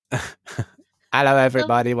Hello,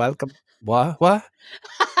 everybody. Welcome. What? To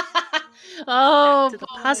the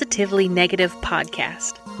Positively Negative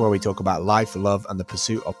podcast. Where we talk about life, love, and the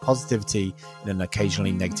pursuit of positivity in an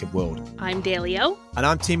occasionally negative world. I'm Dalio. And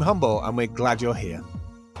I'm Team Humble, and we're glad you're here.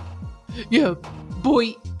 Yeah,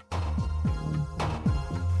 boy.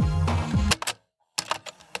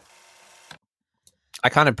 I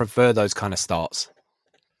kind of prefer those kind of starts.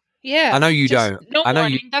 Yeah. I know you don't. No I know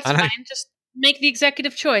warning. you. That's I know, fine. Just make the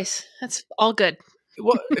executive choice. That's all good. it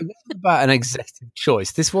wasn't about an executive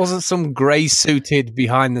choice. This wasn't some grey-suited,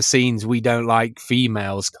 behind-the-scenes, we don't like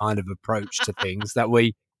females kind of approach to things that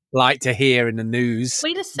we like to hear in the news.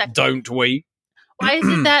 Wait a second. Don't we? Why is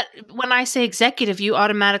it that when I say executive, you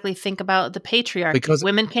automatically think about the patriarchy? Because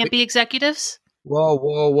women can't be executives?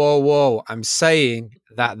 Whoa. I'm saying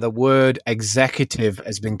that the word executive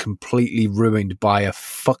has been completely ruined by a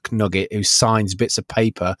fuck nugget who signs bits of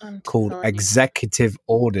paper called executive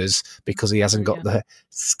orders because he hasn't got the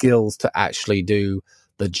skills to actually do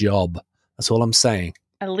the job. That's all I'm saying.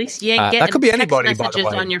 At least you ain't getting that could be text anybody, by the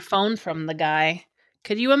messages way. on your phone from the guy.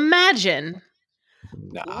 Could you imagine?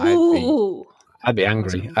 No, I'd be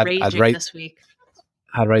angry. I'd raise this week.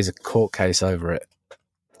 I'd raise a court case over it.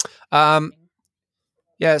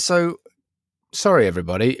 Yeah, so sorry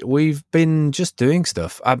everybody. We've been just doing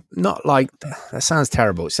stuff. I'm not like that sounds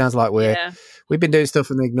terrible. It sounds like we've been doing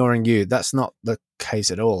stuff and ignoring you. That's not the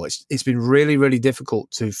case at all. It's been really, really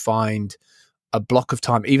difficult to find a block of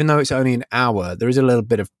time, even though it's only an hour. There is a little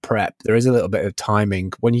bit of prep. There is a little bit of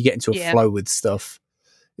timing. When you get into a flow with stuff,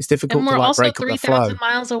 it's difficult to like break up the flow. We're also 3,000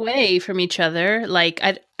 miles away from each other. Like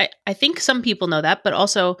I think some people know that, but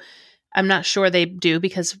also I'm not sure they do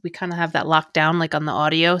because we kind of have that locked down, like on the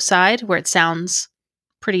audio side where it sounds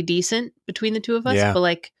pretty decent between the two of us. Yeah. But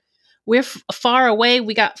like we're far away.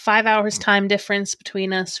 We got 5 hours time difference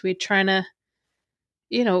between us. We're trying to,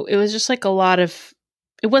 it was just like a lot of,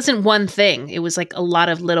 it wasn't one thing. It was like a lot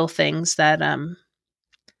of little things that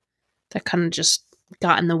that kind of just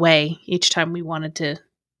got in the way each time we wanted to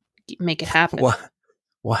make it happen.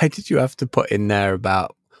 Why did you have to put in there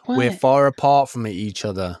about we're far apart from each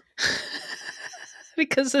other?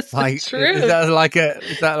 Because it's like, the truth.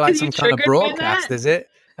 Is that like some kind of broadcast? Is it?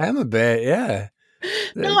 I am a bit, yeah.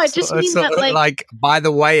 No, I just mean that like, by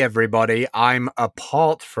the way, everybody, I'm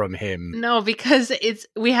apart from him. No, because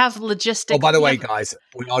we have logistics. Oh, by the way, guys,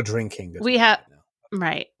 we are drinking. We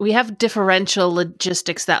have differential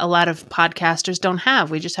logistics that a lot of podcasters don't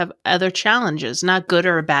have. We just have other challenges. Not good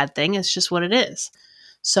or a bad thing. It's just what it is.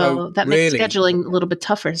 So that makes scheduling a little bit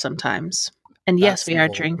tougher sometimes. And yes, we are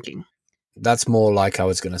drinking. That's more like I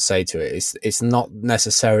was going to say to it. It's not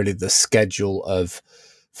necessarily the schedule of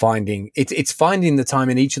finding. It's finding the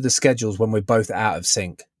time in each of the schedules when we're both out of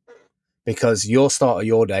sync. Because your start of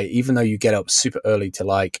your day, even though you get up super early to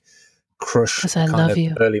like crush kind of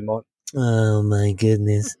early morning. Oh my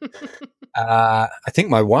goodness. I think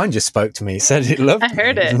my wine just spoke to me. It said it loved me. I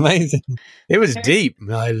heard it. It was amazing. It was deep.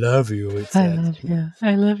 I love you. It said. I love you.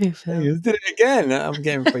 I love you, Phil. You did it again. I'm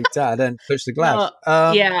getting freaked out. I don't touch the glass.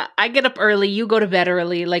 Yeah, I get up early. You go to bed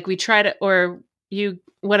early. Like we try to, or you,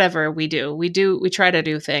 whatever we do. We try to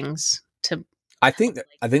do things to. I think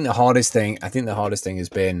the hardest thing has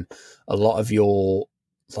been a lot of your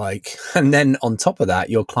like, and then on top of that,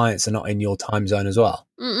 your clients are not in your time zone as well.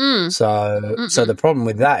 So the problem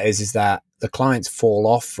with that is that the clients fall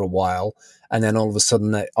off for a while, and then all of a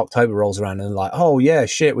sudden October rolls around and they're like, oh yeah,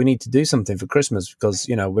 shit, we need to do something for Christmas because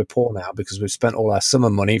we're poor now because we've spent all our summer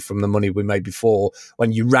money from the money we made before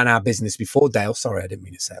when you ran our business before, Dale. Sorry, I didn't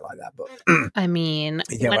mean to say it like that, but I mean,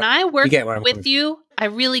 when I work with you, I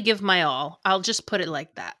really give my all. I'll just put it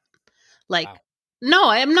like that. Like. Wow.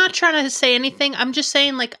 No, I'm not trying to say anything. I'm just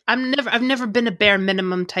saying, like, I've never been a bare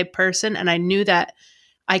minimum type person, and I knew that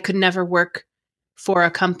I could never work for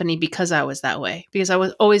a company because I was that way. Because I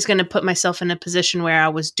was always going to put myself in a position where I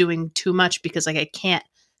was doing too much because, like, I can't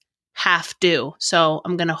half do. So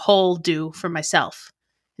I'm going to whole do for myself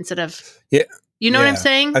instead of You know what I'm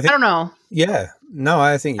saying? I don't know. Yeah, no,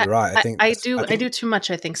 I think you're right. I do too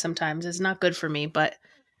much. I think sometimes it's not good for me, but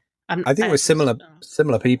I think we're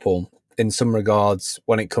similar people. In some regards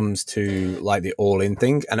when it comes to like the all-in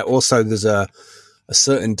thing, and also there's a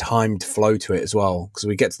certain timed flow to it as well, because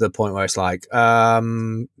we get to the point where it's like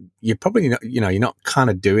you're probably not, you're not kind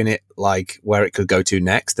of doing it like where it could go to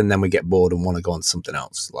next, and then we get bored and want to go on to something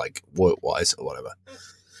else like work-wise or whatever.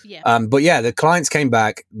 Yeah. But yeah, the clients came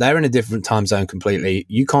back. They're in a different time zone completely.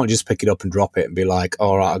 You can't just pick it up and drop it and be like,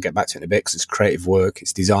 all right, I'll get back to it in a bit, because it's creative work,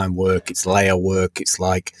 it's design work, it's layer work. It's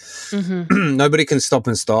like nobody can stop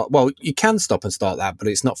and start. Well, you can stop and start that, but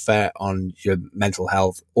it's not fair on your mental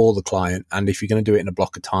health or the client. And if you're going to do it in a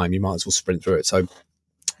block of time, you might as well sprint through it. So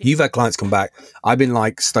you've had clients come back. I've been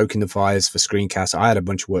like stoking the fires for Screencast. I had a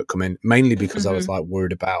bunch of work come in, mainly because I was like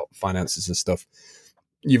worried about finances and stuff.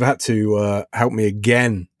 You've had to help me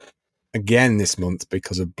again this month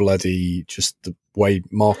because of bloody just the way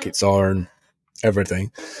markets are and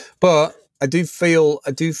everything. But I do feel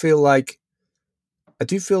like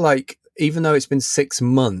even though it's been 6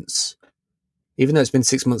 months,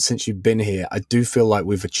 since you've been here, I do feel like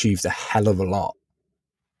we've achieved a hell of a lot.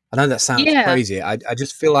 I know that sounds crazy. I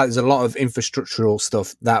just feel like there's a lot of infrastructural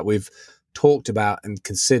stuff that we've talked about and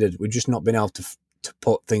considered. We've just not been able to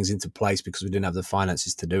put things into place because we didn't have the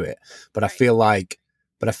finances to do it. But I feel like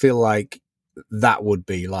that would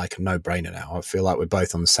be like a no-brainer now. I feel like we're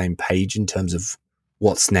both on the same page in terms of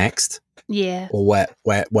what's next. Yeah. Or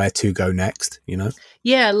where to go next, you know?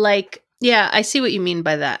 Yeah, I see what you mean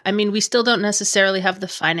by that. I mean, we still don't necessarily have the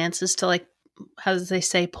finances to, like, how do they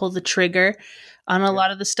say, pull the trigger on a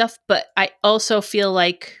lot of the stuff. But I also feel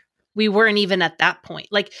like we weren't even at that point.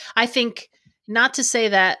 Like, I think, not to say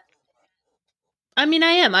that, I mean,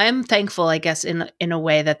 I am thankful, I guess, in a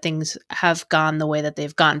way that things have gone the way that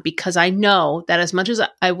they've gone, because I know that as much as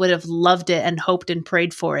I would have loved it and hoped and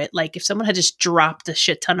prayed for it, like if someone had just dropped a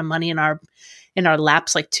shit ton of money in our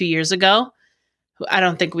laps like 2 years ago, I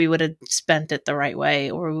don't think we would have spent it the right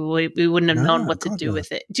way, or we wouldn't have known what to do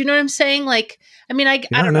with it. Do you know what I'm saying? Like, I mean, I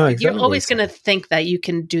don't know. Exactly. You're always going to think that you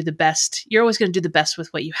can do the best. You're always going to do the best with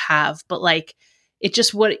what you have. But like, it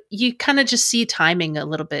just, what you kind of just see timing a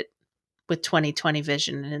little bit with 2020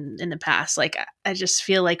 vision in the past. Like, I just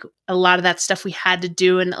feel like a lot of that stuff we had to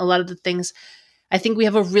do, and a lot of the things, I think we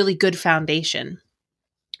have a really good foundation,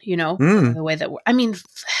 you know, the way that I mean,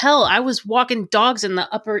 hell, I was walking dogs in the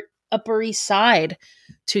Upper East Side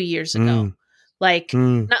 2 years ago. Like,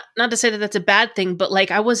 not to say that that's a bad thing, but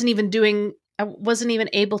like, I wasn't even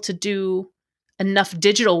able to do enough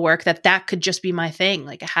digital work that could just be my thing.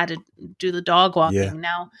 Like, I had to do the dog walking. Yeah.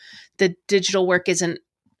 Now the digital work isn't,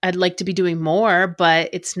 I'd like to be doing more, but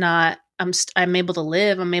it's not, I'm able to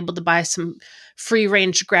live. I'm able to buy some free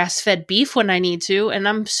range grass fed beef when I need to. And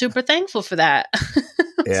I'm super thankful for that.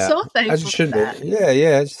 Yeah. So thankful as you should for that. Be.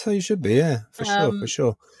 Yeah. That's how you should be. Yeah, for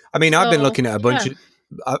sure. I mean, I've been looking at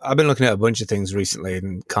a bunch of things recently,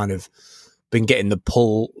 and kind of been getting the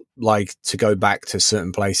pull, like, to go back to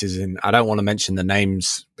certain places. And I don't want to mention the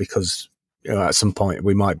names because, you know, at some point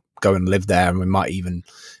we might go and live there, and we might even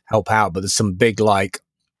help out. But there's some big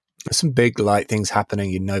things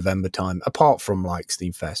happening in November time, apart from like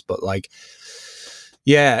Steamfest. But like,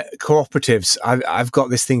 yeah, cooperatives. I've got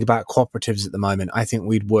this thing about cooperatives at the moment. I think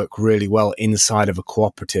we'd work really well inside of a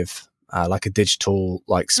cooperative, like a digital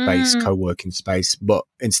like space, co-working space. But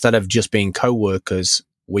instead of just being co-workers,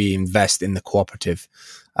 we invest in the cooperative.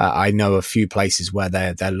 I know a few places where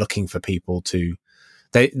they're looking for people to.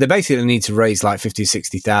 They basically need to raise like 50,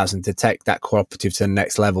 60,000 to take that cooperative to the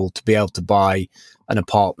next level, to be able to buy an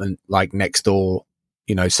apartment like next door,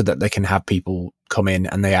 you know, so that they can have people come in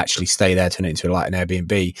and they actually stay there, turn it into like an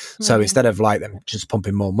Airbnb. So instead of like them just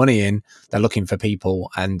pumping more money in, they're looking for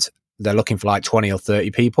people, and they're looking for like 20 or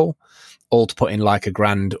 30 people, all to put in like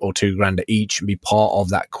 $1,000 or $2,000 each and be part of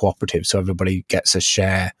that cooperative. So everybody gets a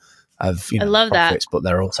share of, you know, I love profits, that. But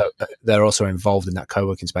they're also involved in that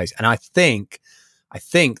co-working space. And I think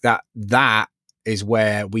that is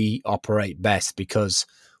where we operate best, because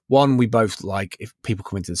one, we both like, if people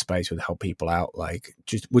come into the space, we'd help people out. Like,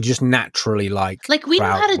 we're just naturally like we know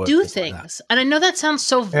how to do things. Like, and I know that sounds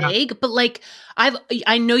so vague, but like,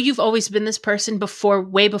 I know you've always been this person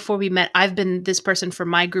way before we met. I've been this person for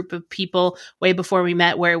my group of people way before we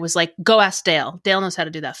met, where it was like, go ask Dale. Dale knows how to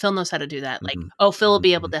do that. Phil knows how to do that. Like, Phil will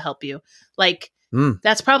be able to help you. Like,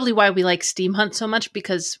 that's probably why we like Steam Hunt so much,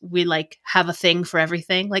 because we like have a thing for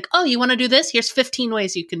everything. Like, oh, you want to do this? Here's 15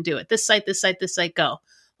 ways you can do it. This site, go.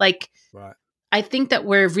 Like, right. I think that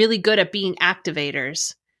we're really good at being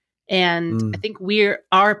activators. And I think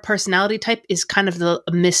our personality type is kind of the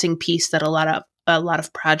missing piece that a lot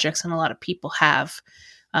of projects and a lot of people have.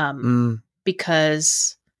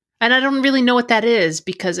 Because, and I don't really know what that is,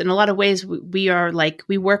 because in a lot of ways we are like,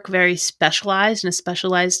 we work very specialized, and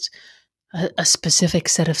a specific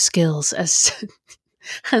set of skills, as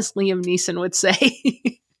Liam Neeson would say.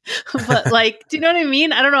 But like, do you know what I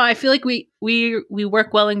mean? I don't know. I feel like we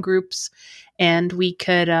work well in groups, and we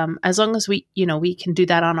could, as long as we can do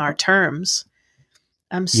that on our terms.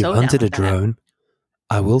 I'm so You've hunted a drone.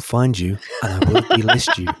 I will find you and I will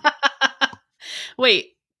delist you.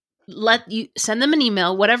 Wait, send them an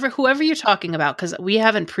email, whoever you're talking about, because we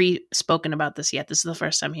haven't spoken about this yet. This is the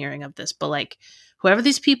first time hearing of this, but like whoever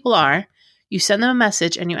these people are, you send them a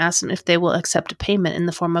message and you ask them if they will accept a payment in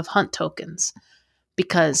the form of hunt tokens,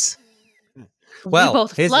 because well,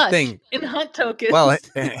 both here's the thing in hunt tokens. Well,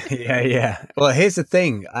 yeah. Well, here's the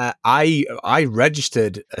thing. I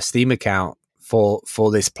registered a Steam account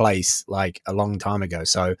for this place like a long time ago.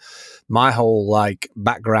 So my whole like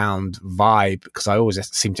background vibe, because I always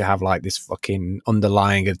seem to have like this fucking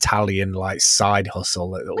underlying Italian like side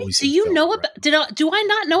hustle. That always do you know about? Do I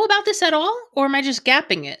not know about this at all, or am I just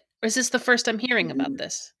gapping it? Or is this the first I'm hearing about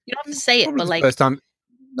this? You don't have to say it, but like first time.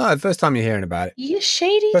 No, the first time you're hearing about it. You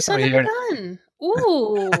shady son of a gun.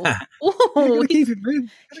 Ooh. Ooh. He's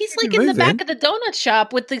like in the back of the donut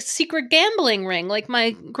shop with the secret gambling ring, like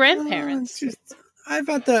my grandparents. I've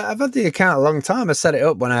had the account a long time. I set it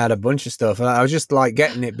up when I had a bunch of stuff, and I was just like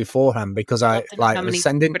getting it beforehand because I like how many was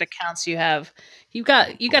sending secret accounts you have. You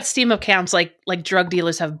got Steam accounts like drug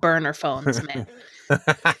dealers have burner phones, man.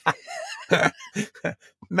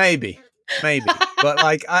 Maybe, but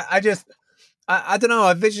like I don't know.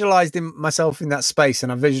 I visualized myself in that space,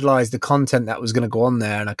 and I visualized the content that was going to go on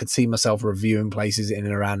there, and I could see myself reviewing places in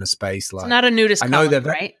and around the space. Like, it's not a nudist column,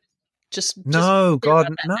 right? No,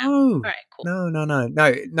 God, no. All right, cool.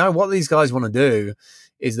 No. What these guys want to do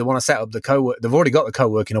is they want to set up the co-work. They've already got the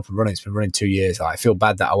co-working up and running. It's been running 2 years. I feel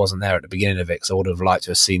bad that I wasn't there at the beginning of it, because I would have liked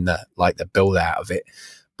to have seen the build out of it.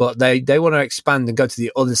 But they want to expand and go to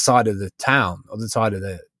the other side of the town, it's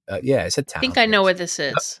a town. I think I know where this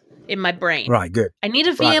is. In my brain. Right, good. I need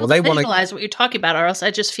to be able to visualize what you're talking about, or else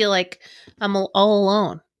I just feel like I'm all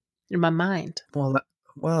alone in my mind.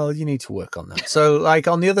 Well, you need to work on that. So, like,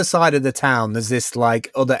 on the other side of the town, there's this, like,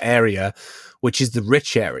 other area, which is the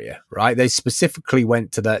rich area, right? They specifically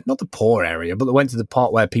went to not the poor area, but they went to the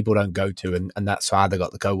part where people don't go to, and that's how they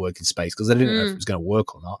got the co-working space, because they didn't know if it was going to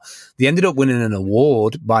work or not. They ended up winning an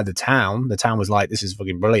award by the town. The town was like, this is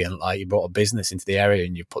fucking brilliant. Like, you brought a business into the area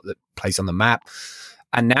and you put the place on the map.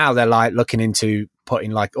 And now they're like looking into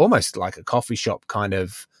putting like almost like a coffee shop kind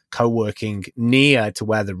of co-working near to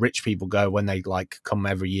where the rich people go when they like come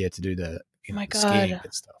every year to do the skiing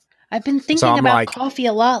and stuff. I've been thinking about coffee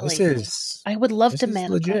a lot lately. I would love to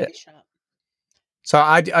man a coffee shop. So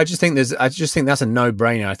I just think that's a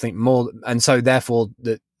no-brainer. I think more, and so therefore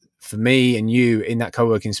that for me and you in that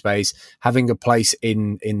co-working space, having a place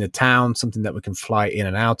in the town, something that we can fly in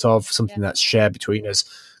and out of, something that's shared between us.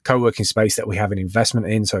 Co-working space that we have an investment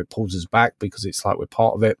in, so it pulls us back because it's like we're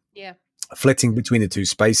part of it. Yeah, flitting between the two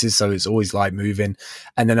spaces, so it's always like moving.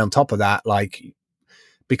 And then on top of that, like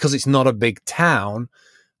because it's not a big town,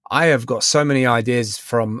 I have got so many ideas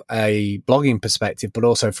from a blogging perspective, but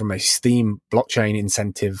also from a Steam blockchain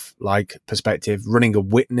incentive like perspective, running a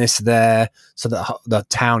witness there so that the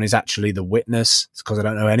town is actually the witness, because I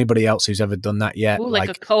don't know anybody else who's ever done that yet. Ooh, like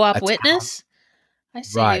a co-op witness? I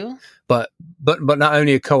see you. But not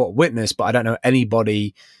only a co-op witness, but I don't know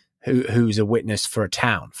anybody who's a witness for a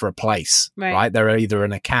town, for a place, right? They're either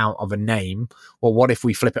an account of a name, or what if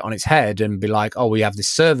we flip it on its head and be like, oh, we have this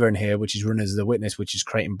server in here, which is run as the witness, which is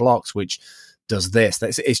creating blocks, which does this.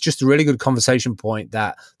 It's just a really good conversation point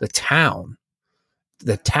that the town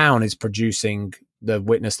is producing the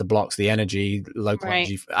witness, the blocks, the energy, local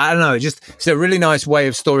energy. I don't know. It's a really nice way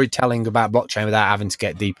of storytelling about blockchain without having to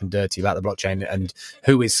get deep and dirty about the blockchain and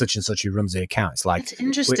who is such and such who runs the account. It's like, it's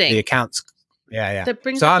interesting. The accounts. Yeah. That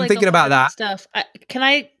brings so up, I'm like, thinking about that stuff. Can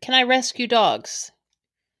I rescue dogs?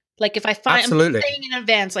 Like if I find, absolutely. I'm saying in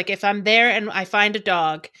advance, like if I'm there and I find a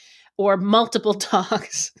dog or multiple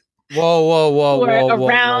dogs. Whoa!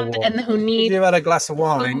 Around and who need you had a glass of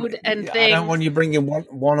wine food and things. I don't want you bringing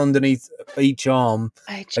one underneath each arm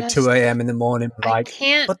at 2 a.m. in the morning. Like, I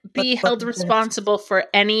can't be held responsible for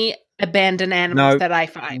any abandoned animals that I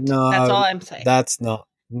find. No, that's all I'm saying. That's not.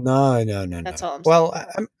 No. That's all I'm saying. Well,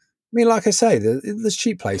 I mean, like I say, there's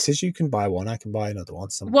cheap places. You can buy one. I can buy another one.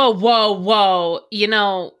 Whoa! You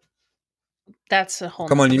know, that's a whole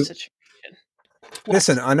situation.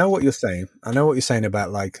 Listen, I know what you're saying. I know what you're saying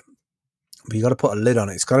about like. But you got to put a lid on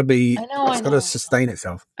it. It's got to be. It's got to sustain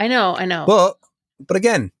itself. I know. But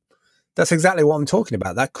again, that's exactly what I'm talking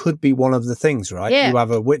about. That could be one of the things, right? Yeah. You have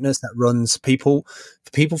a witness that runs people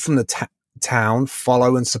from the town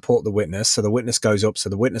follow and support the witness, so the witness goes up, so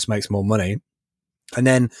the witness makes more money. And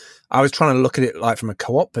then I was trying to look at it like from a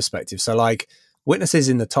co-op perspective. So like witnesses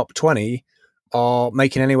in the top 20 are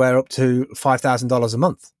making anywhere up to $5,000 a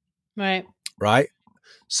month. Right.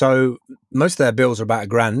 So most of their bills are about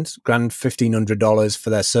 $1,500 for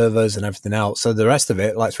their servers and everything else. So the rest of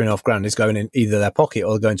it, like $3,500, is going in either their pocket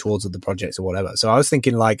or going towards other projects or whatever. So I was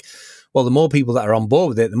thinking like, well, the more people that are on board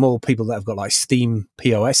with it, the more people that have got like Steam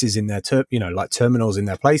POSs in their, like terminals in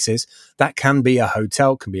their places. That can be a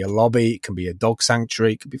hotel, can be a lobby, it can be a dog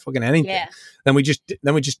sanctuary, it could be fucking anything. Yeah. Then we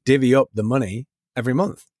just divvy up the money every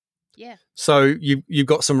month. Yeah. So you've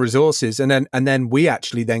got some resources, and then we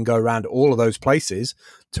actually then go around all of those places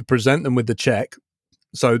to present them with the check.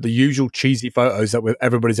 So the usual cheesy photos that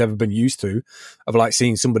everybody's ever been used to, of like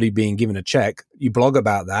seeing somebody being given a check, you blog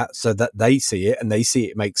about that so that they see it, and they see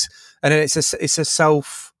it makes, and then it's a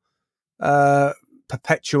self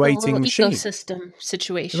perpetuating machine ecosystem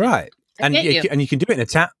situation, right? And you can do it in a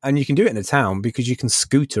town, and you can do it in a town because you can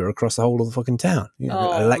scooter across the whole of the fucking town.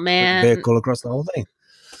 Electric vehicle across the whole thing.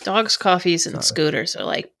 Dogs, coffees, and scooters are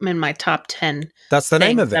like in my top 10. That's the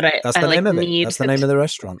name of it. That's the name of it. That's the name of the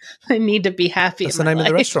restaurant. I need to be happy. That's the name of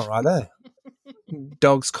the restaurant right there.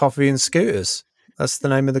 Dogs, coffee, and scooters. That's the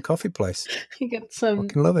name of the coffee place. You get some. I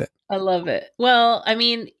fucking love it. I love it. Well, I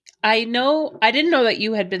mean, I didn't know that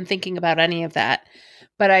you had been thinking about any of that,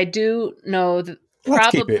 but I do know that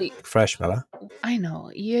probably keep it fresh, fella. I know.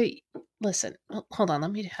 You listen. Hold on. Let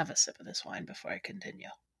me have a sip of this wine before I continue.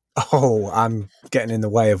 Oh, I'm getting in the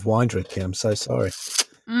way of wine drinking. I'm so sorry.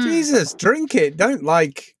 Jesus, drink it. Don't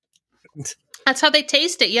like. That's how they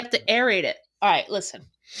taste it. You have to aerate it. All right, listen.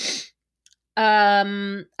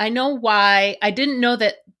 I know why. I didn't know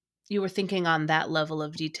that you were thinking on that level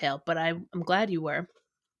of detail, but I'm glad you were.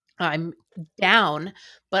 I'm down,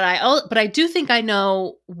 but I do think I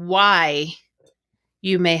know why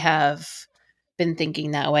you may have been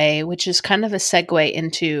thinking that way, which is kind of a segue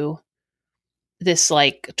into this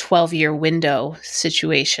like 12-year window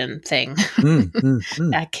situation thing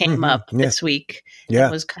that came up this week. Yeah,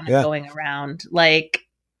 that was kind of going around. Like,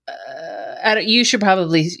 you should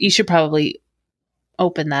probably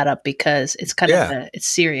open that up because it's kind of it's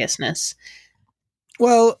seriousness.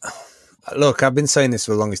 Well, look, I've been saying this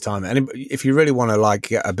for the longest time. And if you really want to like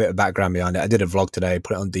get a bit of background behind it, I did a vlog today,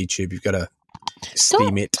 put it on DTube. You've got to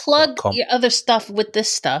steam it. Plug your other stuff with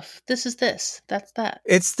this stuff. This is this. That's that.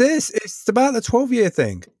 It's this. It's about the 12-year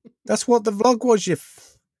thing. That's what the vlog was.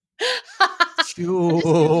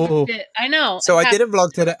 I know. So I did a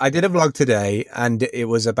vlog today, and it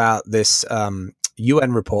was about this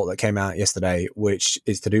UN report that came out yesterday, which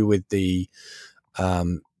is to do with the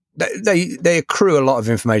they accrue a lot of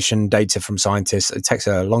information, data from scientists. It takes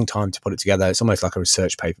a long time to put it together. It's almost like a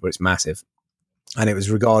research paper, but it's massive. And it was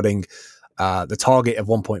regarding the target of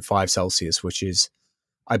 1.5 Celsius, which is,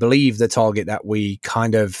 I believe, the target that we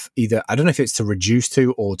kind of either, I don't know if it's to reduce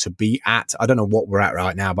to or to be at. I don't know what we're at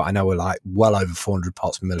right now, but I know we're like well over 400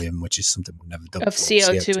 parts per million, which is something we've never done of before.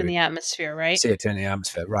 CO2 in the atmosphere, right? CO2 in the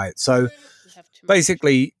atmosphere, right. So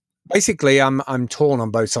basically I'm torn on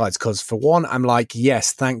both sides, because for one, I'm like,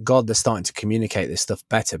 yes, thank God they're starting to communicate this stuff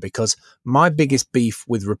better, because my biggest beef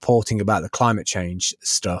with reporting about the climate change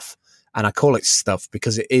stuff, and I call it stuff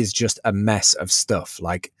because it is just a mess of stuff.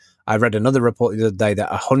 Like, I read another report the other day that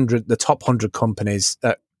the top 100 companies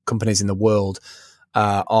in the world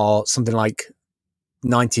are something like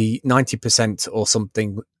 90% or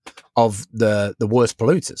something of the worst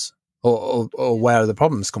polluters, or where the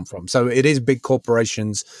problems come from. So it is big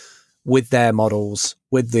corporations with their models,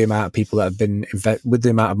 with the amount of people that have been with the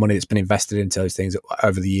amount of money that's been invested into those things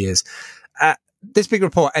over the years. This big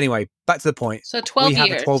report, anyway, back to the point. So 12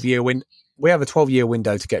 years. We have a 12-year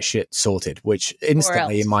window to get shit sorted, which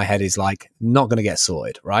instantly in my head is like not going to get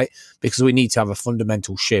sorted, right? Because we need to have a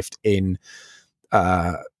fundamental shift in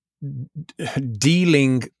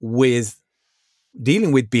dealing with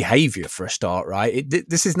behavior for a start, right?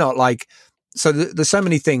 This is not like, so there's so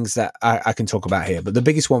many things that I can talk about here, but the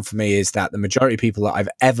biggest one for me is that the majority of people that I've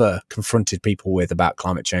ever confronted people with about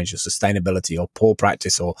climate change or sustainability or poor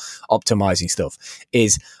practice or optimizing stuff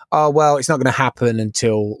is, oh, well, it's not going to happen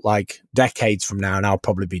until like decades from now, and I'll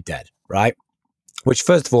probably be dead, right? Which,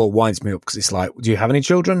 first of all, winds me up, because it's like, do you have any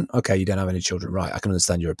children? Okay, you don't have any children, right? I can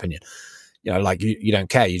understand your opinion. You know, like you don't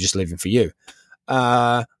care, you're just living for you.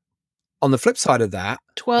 On the flip side of that,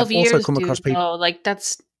 12 years, also come across people. Oh, like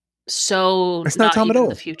that's so it's no time at all.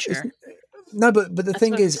 The future. No, but the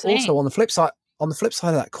thing is also on the flip side of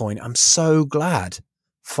that coin, I'm so glad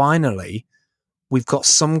finally we've got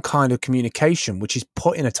some kind of communication which is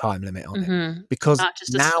putting a time limit on it, because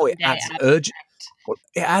now it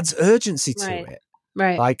adds urgency to it.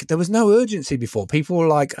 Right. Like, there was no urgency before. People were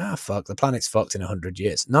like, fuck, the planet's fucked in 100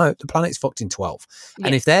 years. No, the planet's fucked in 12. Yeah.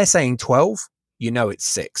 And if they're saying 12, you know it's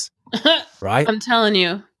 6. Right? I'm telling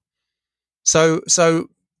you. So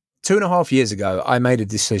 2.5 years ago, I made a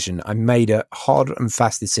decision. I made a hard and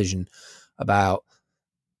fast decision about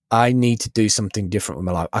I need to do something different with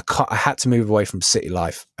my life. I had to move away from city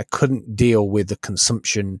life. I couldn't deal with the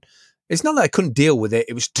consumption. It's not that I couldn't deal with it.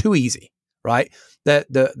 It was too easy, right?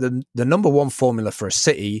 The number one formula for a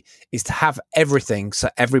city is to have everything, so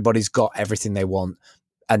everybody's got everything they want.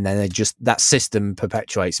 And then that system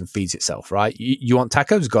perpetuates and feeds itself, right? You want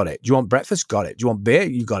tacos? Got it. Do you want breakfast? Got it. Do you want beer?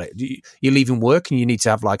 You got it. You're leaving work and you need to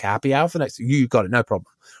have like a happy hour for next. You got it. No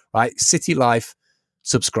problem, right? City life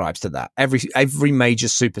subscribes to that. Every major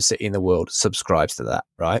super city in the world subscribes to that,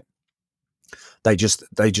 right? They just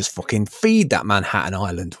fucking feed that Manhattan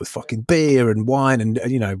Island with fucking beer and wine and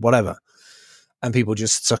whatever, and people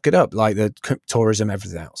just suck it up, like the tourism,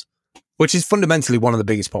 everything else. Which is fundamentally one of the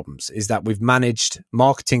biggest problems, is that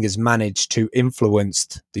marketing has managed to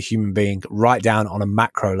influence the human being right down on a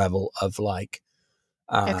macro level of like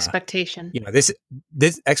expectation.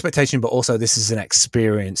 This expectation, but also this is an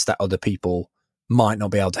experience that other people might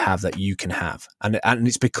not be able to have that you can have, and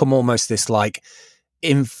it's become almost this like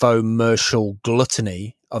infomercial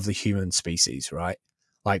gluttony of the human species, right?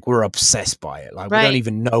 Like we're obsessed by it. Like we don't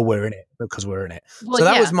even know we're in it because we're in it. Well, so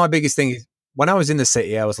that was my biggest thing. When I was in the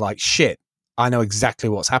city, I was like, shit, I know exactly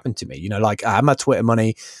what's happened to me. Like I had my Twitter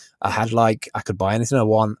money. I could buy anything I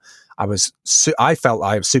want. I felt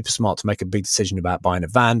I was super smart to make a big decision about buying a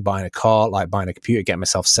van, buying a car, like buying a computer, getting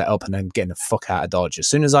myself set up, and then getting the fuck out of Dodge. As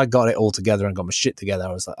soon as I got it all together and got my shit together,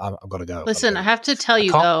 I was like, I've got to go. Listen, I have to tell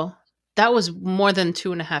you though, that was more than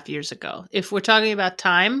 2.5 years ago. If we're talking about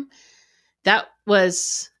time,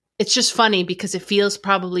 it's just funny because it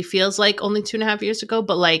probably feels like only 2.5 years ago,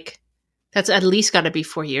 but like, that's at least got to be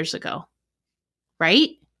 4 years ago,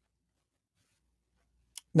 right?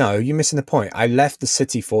 No, you're missing the point. I left the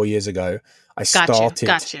city 4 years ago.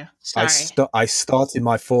 Gotcha. Sorry. I started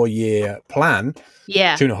my 4-year plan.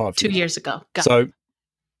 Yeah. 2 years ago. So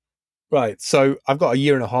I've got a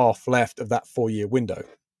year and a half left of that 4-year window.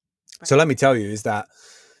 Right. So let me tell you is that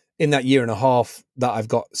in that year and a half that I've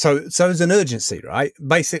got, so there's an urgency, right?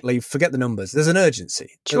 Basically, forget the numbers. There's an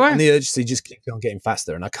urgency. Sure. And the urgency just keeps on getting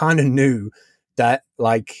faster. And I kind of knew that,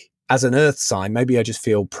 like, as an earth sign, maybe I just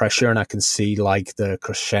feel pressure and I can see like the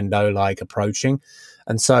crescendo like approaching.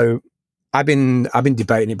 And so I've been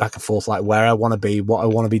debating it back and forth, like where I want to be, what I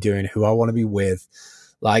want to be doing, who I want to be with,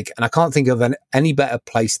 like, and I can't think of any better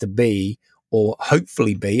place to be or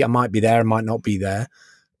hopefully be. I might be there, I might not be there,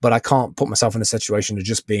 but I can't put myself in a situation of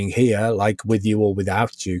just being here, like with you or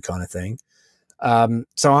without you kind of thing.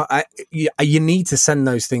 So you need to send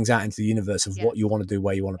those things out into the universe of what you want to do,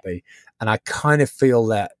 where you want to be. And I kind of feel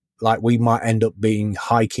that like we might end up being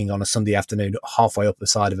hiking on a Sunday afternoon halfway up the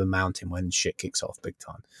side of a mountain when shit kicks off big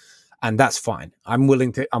time. And that's fine. I'm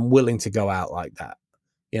willing to go out like that.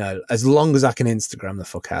 As long as I can Instagram the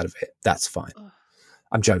fuck out of it, that's fine.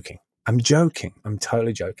 I'm joking. I'm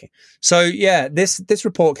totally joking. So yeah, this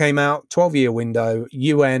report came out, 12-year window,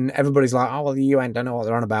 UN. Everybody's like, oh, well, the UN don't know what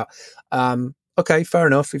they're on about. Okay, fair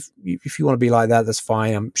enough. If you want to be like that, that's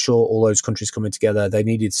fine. I'm sure all those countries coming together, they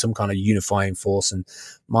needed some kind of unifying force. And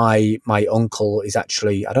my uncle is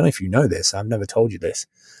actually, I don't know if you know this, I've never told you this,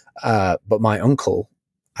 but my uncle,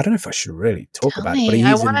 I don't know if I should really talk about it, but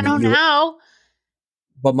I want to know now.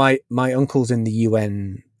 But my uncle's in the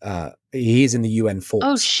UN. He is in the UN force.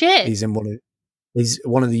 Oh shit! He's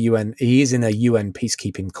one of the UN. He is in a UN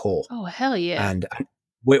peacekeeping corps. Oh hell yeah! And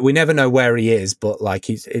we never know where he is, but like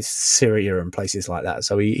it's Syria and places like that.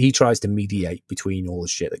 So he tries to mediate between all the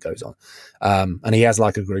shit that goes on. And he has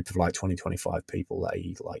like a group of like 20-25 people that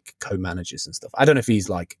he like co-manages and stuff. I don't know if he's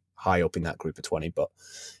like high up in that group of 20, but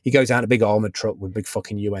he goes out in a big armored truck with big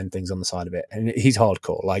fucking UN things on the side of it, and he's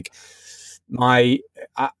hardcore. Like I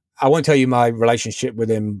won't tell you my relationship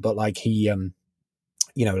with him, but like he,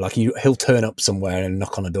 like he'll turn up somewhere and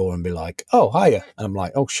knock on a door and be like, "Oh, hiya," and I'm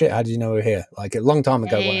like, "Oh shit, how did you know we're here?" Like a long time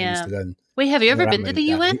ago when I used to go. And wait, have you ever been to the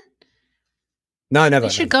UN? No, never.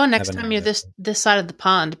 You should go next time you're this side of the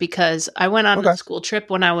pond, because I went on a school trip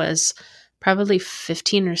when I was probably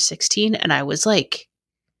 15 or 16, and I was like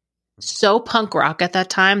so punk rock at that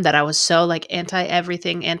time that I was so like anti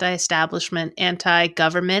everything, anti-establishment,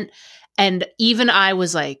 anti-government, and even I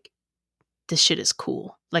was like, this shit is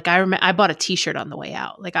cool. Like I remember I bought a t-shirt on the way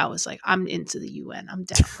out. Like I was like, I'm into the UN. I'm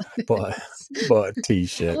down with this. Bought a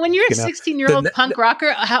t-shirt. When you're a 16-year-old punk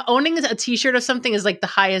rocker, owning a t-shirt of something is like the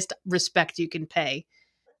highest respect you can pay.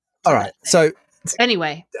 All right. So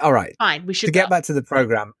anyway. All right. Fine. We should get back to the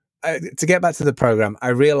program. to get back to the program, I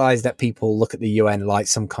realized that people look at the UN like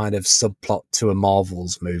some kind of subplot to a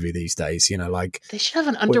Marvel's movie these days. You know, like they should have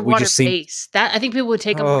an underwater base. That I think people would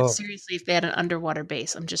take them more seriously if they had an underwater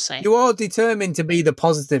base. I'm just saying. You are determined to be the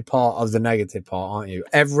positive part of the negative part, aren't you?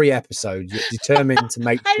 Every episode, you're determined to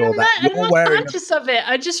make sure that you're wearing. Conscious of it.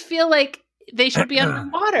 I just feel like they should be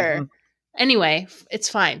underwater. Anyway, it's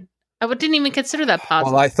fine. I didn't even consider that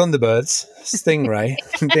positive. Well, like Thunderbirds, Stingray,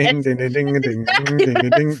 ding, ding, ding, ding, ding, ding,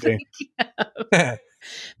 ding, ding. But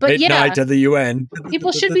Midnight at the UN.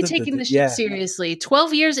 People should be taking this shit seriously.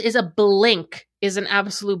 12 years is an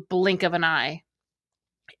absolute blink of an eye.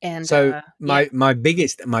 And so my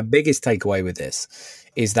biggest takeaway with this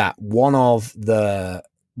is that one of the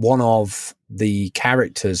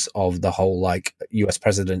characters of the whole like US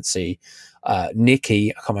presidency, Nikki,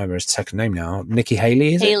 I can't remember his second name now. Nikki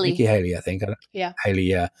Haley, is it? Nikki Haley, I think. Yeah. Haley,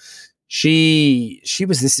 yeah. She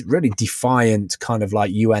was this really defiant kind of like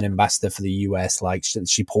UN ambassador for the US. Like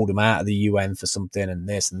she pulled him out of the UN for something and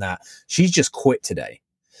this and that. She's just quit today.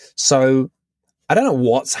 So I don't know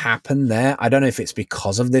what's happened there. I don't know if it's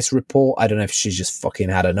because of this report. I don't know if she's just fucking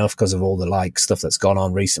had enough because of all the like stuff that's gone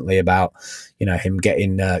on recently about, you know, him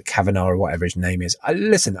getting Kavanaugh or whatever his name is.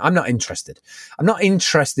 Listen, I'm not interested. I'm not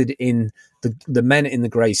interested in the men in the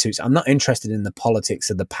grey suits. I'm not interested in the politics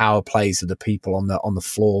of the power plays of the people on the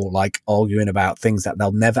floor, like arguing about things that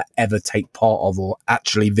they'll never ever take part of or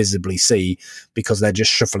actually visibly see because they're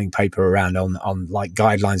just shuffling paper around on like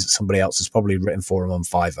guidelines that somebody else has probably written for them on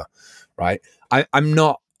Fiverr, right? I'm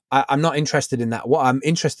not interested in that. What I'm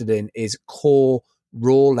interested in is core,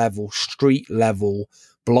 raw level, street level,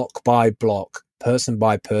 block by block, person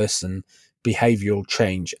by person behavioral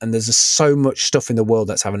change. And there's just so much stuff in the world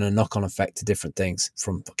that's having a knock-on effect to different things,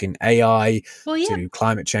 from fucking AI to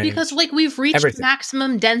climate change. Because like we've reached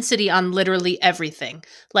maximum density on literally everything.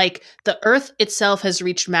 Like the Earth itself has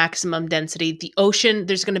reached maximum density. The ocean,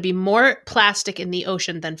 there's going to be more plastic in the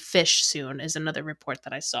ocean than fish soon, is another report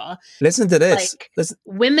that I saw. Listen to this. Like,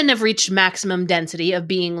 women have reached maximum density of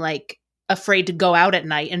being like afraid to go out at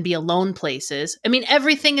night and be alone places. I mean,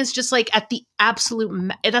 everything is just like at the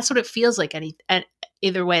absolute, that's what it feels like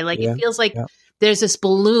either way. Like it feels like there's this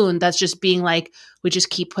balloon that's just being like, we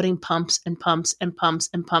just keep putting pumps and pumps and pumps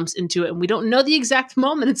and pumps into it. And we don't know the exact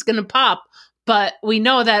moment it's going to pop, but we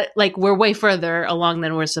know that like we're way further along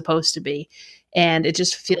than we're supposed to be. And it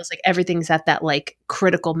just feels like everything's at that like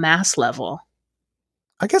critical mass level.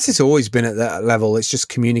 I guess it's always been at that level. It's just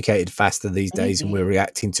communicated faster these days, and we're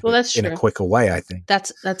reacting to it in a quicker way, I think.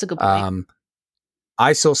 That's a good point.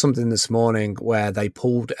 I saw something this morning where they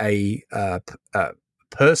pulled a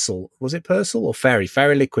Persil, was it Persil or Fairy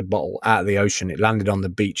liquid bottle out of the ocean. It landed on the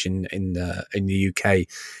beach in the UK,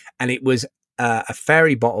 and it was a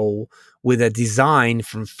Fairy bottle with a design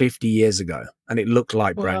from 50 years ago, and it looked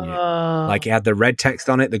like brand new. Like it had the red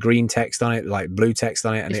text on it, the green text on it, like blue text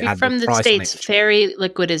on it, and it had from the price States. On it. Fairy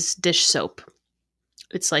liquid is dish soap.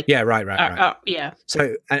 It's like right. Yeah.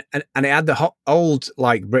 So and it had the old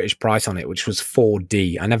like British price on it, which was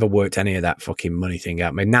 4D. I never worked any of that fucking money thing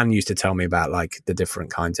out. My nan used to tell me about like the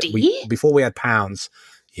different kinds. Before we had pounds.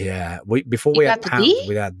 Yeah, before we had pounds,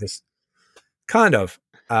 we had this kind of.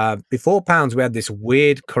 Before pounds, we had this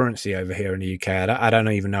weird currency over here in the UK. I don't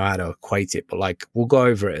even know how to equate it, but like we'll go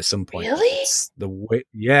over it at some point.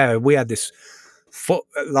 Really? We had this.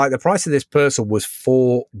 Like the price of this Persil was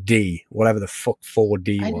 4D, whatever the fuck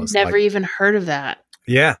 4D was. I've never even heard of that.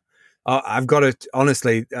 Yeah, I've got to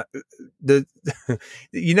honestly.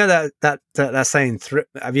 You know that saying.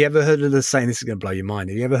 Have you ever heard of the saying? This is going to blow your mind.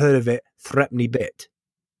 Have you ever heard of it? Threepenny bit.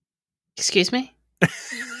 Excuse me.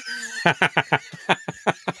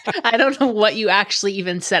 I don't know what you actually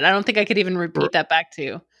even said. I don't think I could even repeat that back to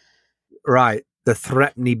you. Right, the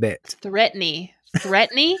threepenny bit. Threepenny?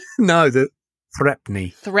 No, the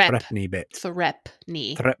threepenny. Threepenny bit.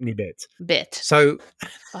 Threepenny bit. So,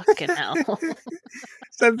 fucking hell.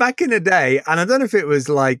 So back in the day, and I don't know if it was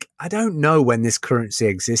like, I don't know when this currency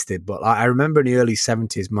existed, but I remember in the early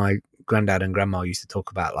 70s, my granddad and grandma used to talk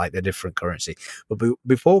about like the different currency. But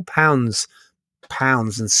before pounds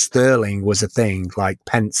and sterling was a thing, like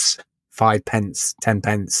pence, 5 pence, 10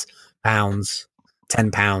 pence, pounds,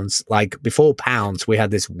 10 pounds. Like before pounds, we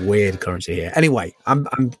had this weird currency here. Anyway, I'm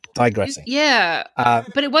digressing. Yeah,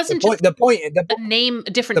 but it wasn't just a different name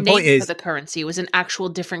for the currency. It was an actual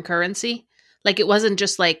different currency. Like it wasn't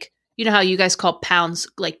just like, you know how you guys call pounds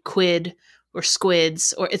like quid or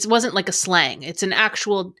squids, or it wasn't like a slang. It's an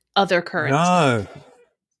actual other currency.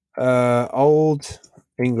 No, old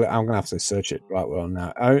English. I'm gonna have to search it right well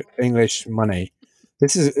now. English money.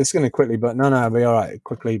 It's going to quickly, but no, it'll be all right.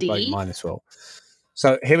 Quickly, like mine as well.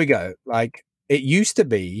 So here we go. Like it used to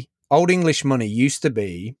be Old English money used to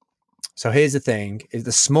be. So here's the thing: is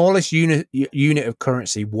the smallest unit of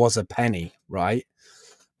currency was a penny, right?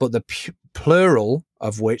 But the plural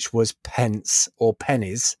of which was pence or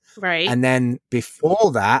pennies, right? And then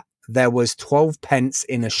before that, there was 12 pence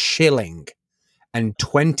in a shilling and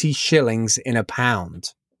 20 shillings in a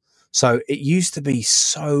pound. So it used to be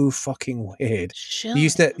so fucking weird. You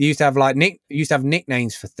used to have like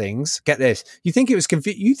nicknames for things. Get this. You think it was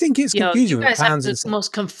confusing? You think it's confusing with pounds and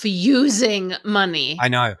most confusing money. I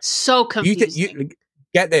know. So confusing.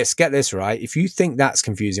 Get this, right? If you think that's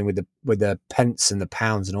confusing with the pence and the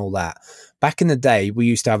pounds and all that, back in the day, we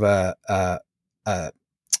used to have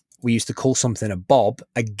we used to call something a bob,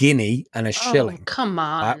 a guinea, and a shilling. Come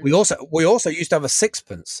on. Right? We also used to have a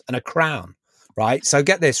sixpence and a crown. Right. So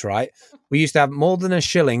get this right. We used to have more than a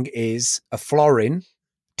shilling is a florin,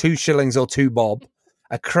 2 shillings or 2 bob,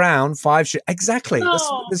 a crown, 5 shillings. Exactly. This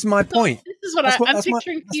is my point. This is what I'm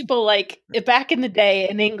picturing people like back in the day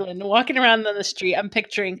in England walking around on the street. I'm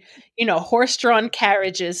picturing, horse-drawn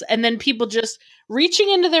carriages and then people just reaching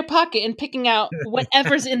into their pocket and picking out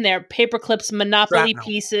whatever's in there, paper clips, Monopoly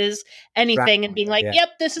pieces, anything, and being like,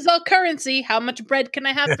 yep, this is all currency. How much bread can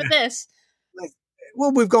I have for this?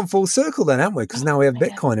 Well, we've gone full circle then, haven't we? Because now we have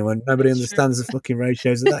Bitcoin and nobody understands the fucking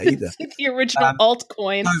ratios of that either. The original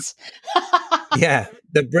altcoins. Yeah,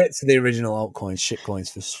 the Brits are the original altcoins, shitcoins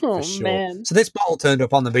for sure. Man. So this bottle turned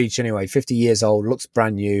up on the beach anyway, 50 years old, looks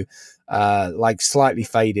brand new, like slightly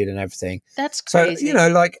faded and everything. That's crazy. So,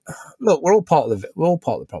 look, we're all part of it. We're all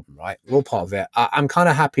part of the problem, right? We're all part of it. I'm kind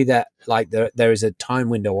of happy that there is a time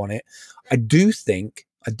window on it. I do think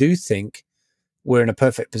we're in a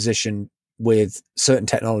perfect position with certain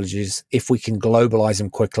technologies if we can globalize them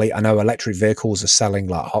quickly. I know electric vehicles are selling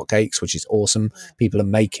like hotcakes, which is awesome. People are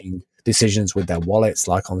making decisions with their wallets,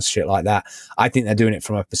 like on shit like that. I think they're doing it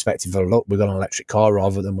from a perspective of, look, we've got an electric car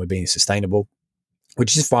rather than we're being sustainable,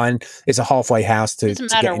 which is fine. It's a halfway house to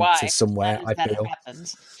get into somewhere, I feel.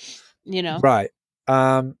 Happens, Right.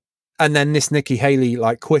 And then this Nikki Haley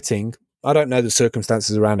quitting, I don't know the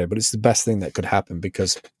circumstances around it, but it's the best thing that could happen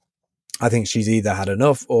because I think she's either had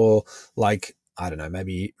enough or I don't know,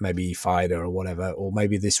 maybe fired her or whatever, or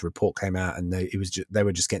maybe this report came out and they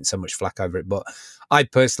were just getting so much flack over it. But I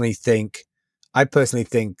personally think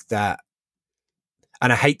that,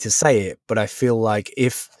 and I hate to say it, but I feel like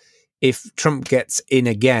if Trump gets in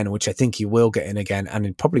again, which I think he will get in again, and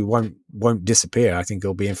it probably won't disappear. I think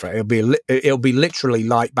he'll be in for it. It'll be literally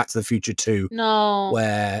like Back to the Future 2,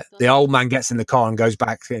 where the old man gets in the car and goes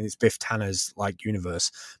back and it's Biff Tanner's universe.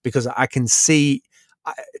 Because I can see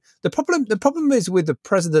the problem is with the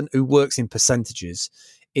president who works in percentages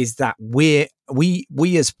is that we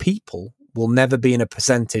as people will never be in a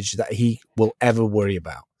percentage that he will ever worry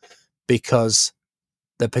about, because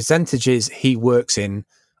the percentages he works in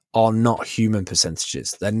are not human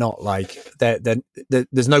percentages. They're not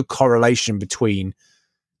there's no correlation between,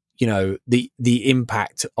 the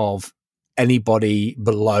impact of anybody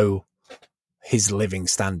below his living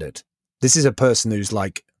standard. This is a person who's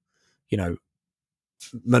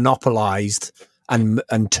monopolized and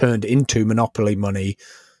turned into monopoly money,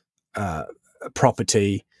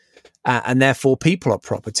 property, and therefore people are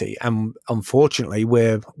property. And unfortunately,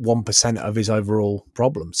 we're 1% of his overall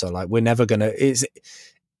problem. So we're never going to,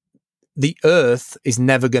 the earth is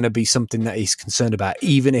never going to be something that he's concerned about,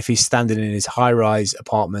 even if he's standing in his high-rise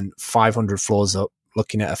apartment 500 floors up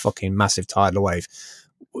looking at a fucking massive tidal wave.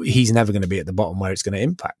 He's never going to be at the bottom where it's going to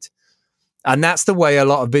impact. And that's the way a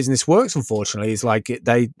lot of business works, unfortunately. Is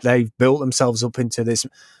they've built themselves up into this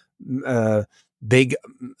big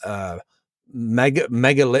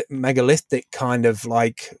megalithic kind of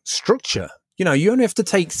structure. You only have to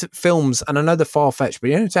take films, and I know they're far-fetched, but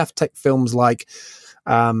you only have to take films like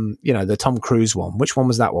the Tom Cruise one. Which one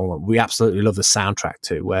was that one? We absolutely love the soundtrack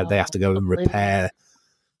to, where they have to go and repair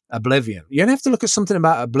Oblivion. You don't have to look at something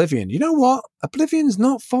about Oblivion. You know what? Oblivion's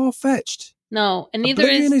not far-fetched. No, and neither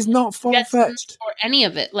Oblivion is not far-fetched or any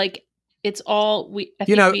of it. It's all we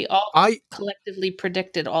all collectively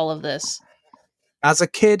predicted all of this. As a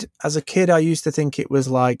kid, I used to think it was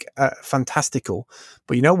fantastical.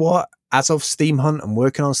 But you know what? As of Steam Hunt, I'm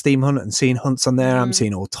working on Steam Hunt and seeing hunts on there. I'm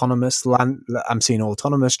seeing autonomous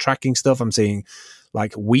tracking stuff. I'm seeing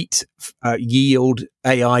wheat yield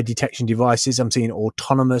AI detection devices. I'm seeing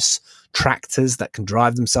autonomous tractors that can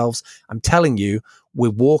drive themselves. I'm telling you, we're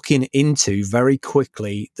walking into very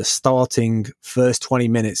quickly the starting first 20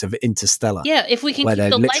 minutes of Interstellar. Yeah, if we can keep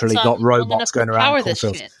the literally lights on, got robots going around. Power this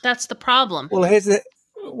shit. That's the problem. Well, here's the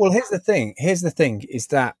thing. Here's the thing is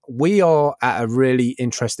that we are at a really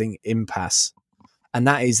interesting impasse. And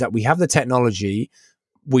that is that we have the technology.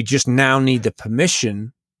 We just now need the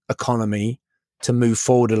permission economy to move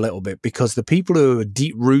forward a little bit, because the people who are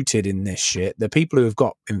deep rooted in this shit, the people who have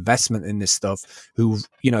got investment in this stuff, who,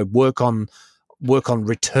 you know, work on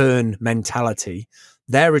return mentality,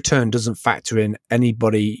 their return doesn't factor in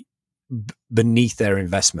anybody beneath their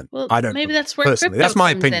investment. Well, I don't. Maybe that's where personally. Crypto that's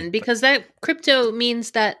my comes opinion. In, because that crypto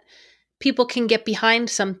means that people can get behind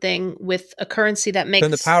something with a currency that makes.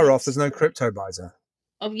 Turn the power off. There's no crypto visor.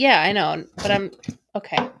 Oh yeah, I know, but I'm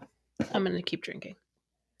okay. I'm going to keep drinking.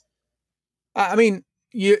 I mean,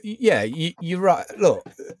 you're right. Look,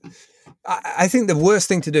 I think the worst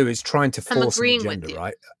thing to do is trying to force an agenda,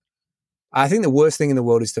 right? I think the worst thing in the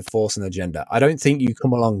world is to force an agenda. I don't think you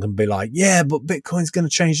come along and be like, yeah, but Bitcoin's going to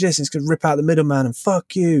change this. It's going to rip out the middleman and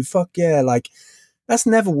fuck you. Fuck yeah. Like, that's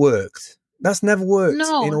never worked. That's never worked in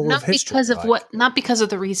all of history. Not because of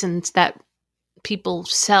the reasons that people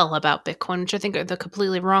sell about Bitcoin, which I think are the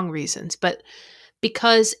completely wrong reasons, but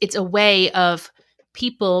because it's a way of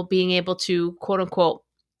people being able to, quote unquote,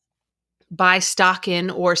 buy stock in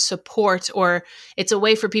or support, or it's a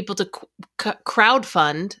way for people to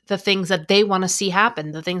crowdfund the things that they want to see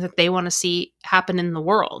happen, the things that they want to see happen in the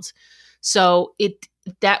world. So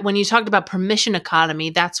that when you talked about permission economy,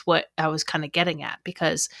 that's what I was kind of getting at,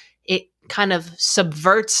 because it kind of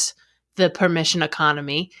subverts the permission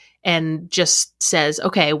economy and just says,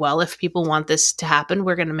 okay, well, if people want this to happen,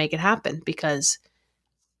 we're going to make it happen, because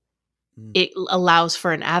it allows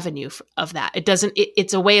for an avenue of that. It doesn't,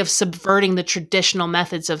 it's a way of subverting the traditional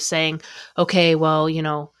methods of saying, okay, well, you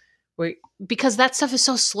know, because that stuff is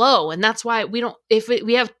so slow. And that's why we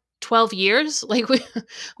have 12 years, like we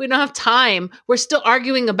don't have time. We're still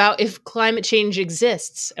arguing about if climate change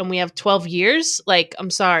exists and we have 12 years. Like,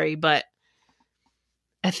 I'm sorry, but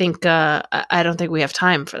I think, I don't think we have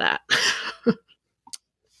time for that.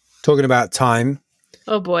 Talking about time.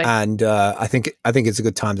 Oh boy. And I think it's a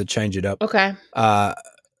good time to change it up. Okay. I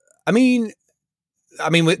mean,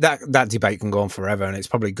 that debate can go on forever, and it's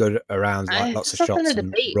probably good around like lots of shots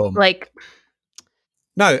and rum. Like,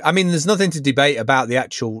 no, I mean, there's nothing to debate about the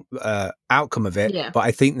actual outcome of it, but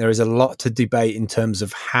I think there is a lot to debate in terms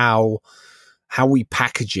of how we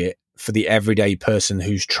package it for the everyday person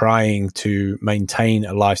who's trying to maintain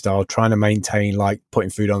a lifestyle, trying to maintain like putting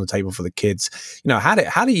food on the table for the kids. You know, how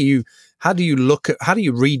do you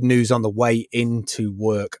read news on the way into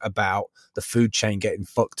work about the food chain getting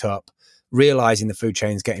fucked up, realizing the food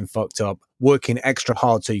chain is getting fucked up, working extra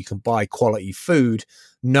hard so you can buy quality food,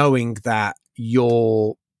 knowing that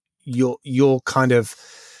you're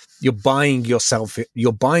buying yourself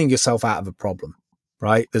out of a problem,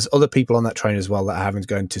 right? There's other people on that train as well that are having to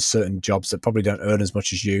go into certain jobs that probably don't earn as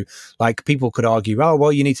much as you. Like, people could argue, oh,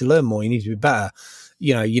 well, you need to learn more, you need to be better,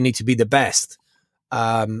 you know, you need to be the best.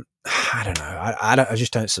 I don't know. I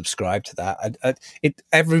just don't subscribe to that.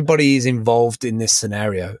 Everybody is involved in this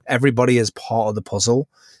scenario. Everybody is part of the puzzle,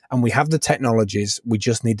 and we have the technologies. We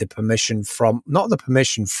just need the permission not the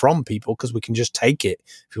permission from people, because we can just take it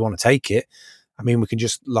if we want to take it. I mean, we can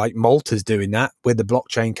just, like Malta's doing that with the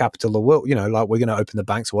blockchain capital of the world, you know, like we're going to open the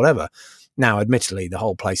banks or whatever. Now, admittedly, the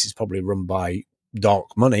whole place is probably run by dark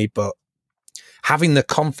money, but having the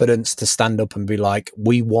confidence to stand up and be like,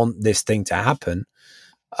 we want this thing to happen,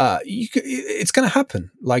 it's going to happen.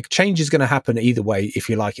 Like, change is going to happen either way, if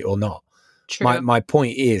you like it or not. True. My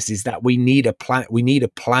point is that we need a planet. We need a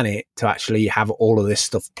planet to actually have all of this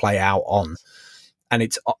stuff play out on. And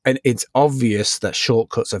it's obvious that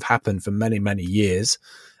shortcuts have happened for many, many years.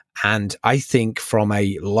 And I think from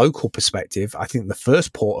a local perspective, I think the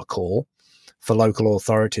first port of call for local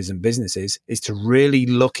authorities and businesses is to really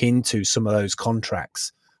look into some of those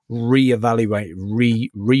contracts, reevaluate,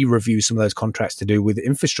 re-review some of those contracts to do with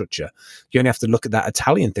infrastructure. You only have to look at that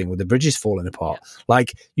Italian thing with the bridges falling apart.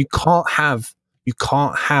 Like, you can't have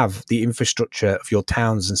the infrastructure of your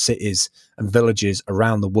towns and cities and villages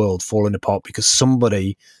around the world falling apart because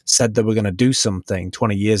somebody said they were going to do something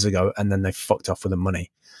 20 years ago and then they fucked off with the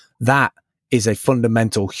money. That is a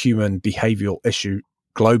fundamental human behavioral issue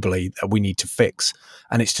globally that we need to fix,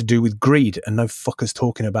 and it's to do with greed, and no fuckers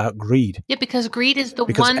talking about greed. Yeah, because greed is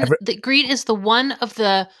greed is the one of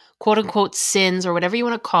the quote unquote sins, or whatever you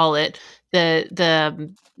want to call it,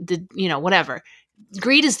 the you know, whatever.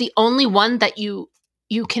 Greed is the only one that you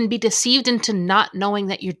can be deceived into not knowing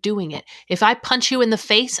that you're doing it. If I punch you in the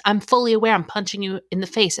face, I'm fully aware I'm punching you in the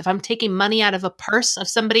face. If I'm taking money out of a purse of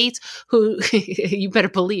somebody's who, you better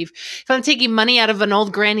believe, if I'm taking money out of an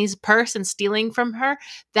old granny's purse and stealing from her,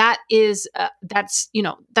 that is, that's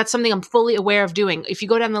something I'm fully aware of doing. If you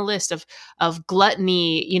go down the list of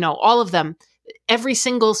gluttony, you know, all of them, every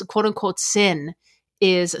single quote unquote sin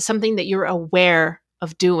is something that you're aware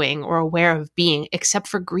of doing or aware of being, except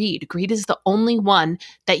for greed. Greed is the only one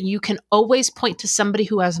that you can always point to somebody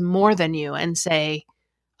who has more than you and say,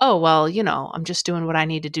 oh, well, I'm just doing what I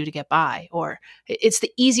need to do to get by. Or it's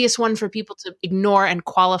the easiest one for people to ignore and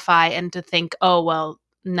qualify and to think, oh, well,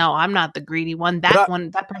 no, I'm not the greedy one.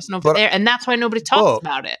 That person over there. And that's why nobody talks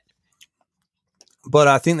about it. But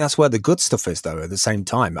I think that's where the good stuff is, though, at the same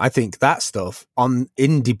time. I think that stuff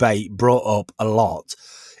in debate brought up a lot,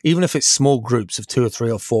 even if it's small groups of 2 or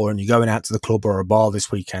 3 or 4 and you're going out to the club or a bar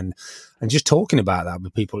this weekend and just talking about that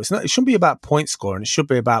with people. It shouldn't be about point scoring. It should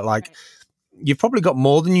be about you've probably got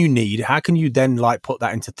more than you need. How can you then put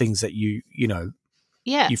that into things that you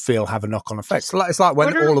feel have a knock-on effect? It's like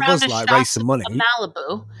when all of us raise some money.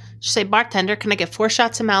 Malibu. Just say, bartender, can I get 4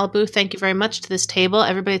 shots of Malibu? Thank you very much to this table.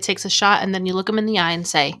 Everybody takes a shot, and then you look them in the eye and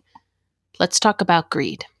say, let's talk about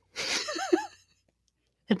greed.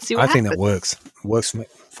 And see what happens. I think that works. Works for me.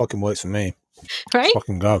 Fucking works for me. Right? Let's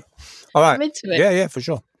fucking go. All right. I'm into it. Yeah, for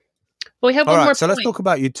sure. Well, we have one more point. So let's talk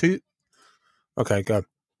about you two. Okay, go.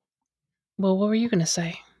 Well, what were you going to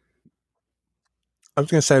say? I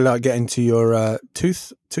was going to say, get into your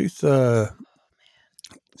tooth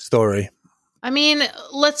story. I mean,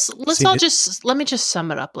 let me just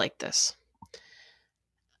sum it up like this.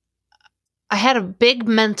 I had a big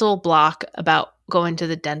mental block about going to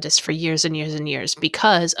the dentist for years and years and years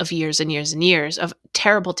because of years and years and years of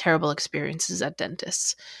terrible, terrible experiences at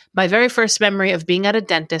dentists. My very first memory of being at a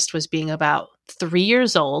dentist was being about 3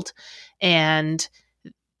 years old, and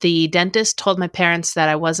the dentist told my parents that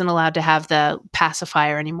I wasn't allowed to have the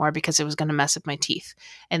pacifier anymore because it was going to mess up my teeth.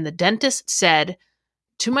 And the dentist said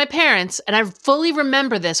to my parents, and I fully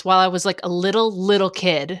remember this while I was like a little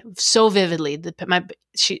kid, so vividly.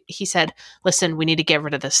 He said, "Listen, we need to get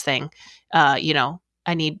rid of this thing. I'll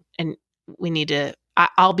be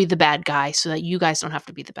the bad guy so that you guys don't have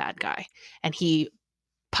to be the bad guy." And he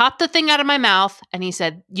popped the thing out of my mouth and he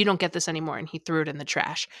said, "You don't get this anymore." And he threw it in the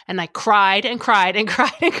trash. And I cried and cried and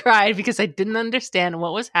cried and cried because I didn't understand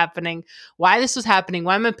what was happening, why this was happening,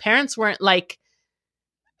 why my parents weren't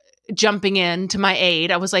jumping in to my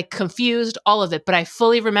aid. I was confused, all of it. But I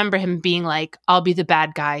fully remember him being like, "I'll be the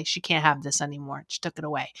bad guy. She can't have this anymore." She took it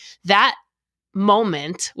away. That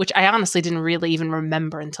moment, which I honestly didn't really even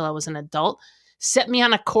remember until I was an adult, set me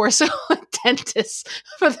on a course with dentists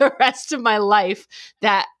for the rest of my life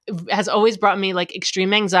that has always brought me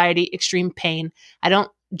extreme anxiety, extreme pain. I don't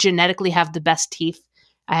genetically have the best teeth.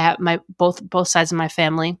 I have both sides of my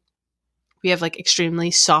family. We have extremely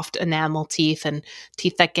soft enamel teeth and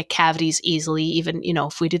teeth that get cavities easily. Even,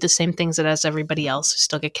 if we do the same things as everybody else, we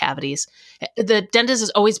still get cavities. The dentist has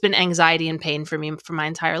always been anxiety and pain for me for my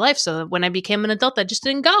entire life. So when I became an adult, I just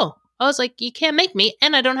didn't go. I was like, you can't make me,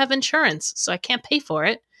 and I don't have insurance, so I can't pay for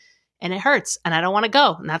it. And it hurts, and I don't want to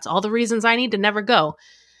go. And that's all the reasons I need to never go.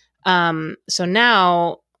 So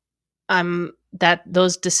now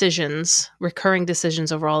those decisions, recurring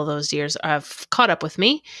decisions over all of those years, have caught up with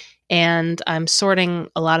me. And I'm sorting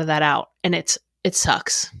a lot of that out, and it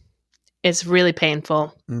sucks. It's really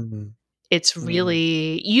painful. Mm-hmm. It's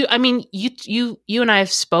really you and I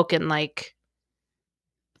have spoken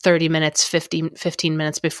 30 minutes, 15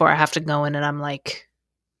 minutes before I have to go in, and I'm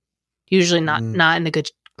usually not in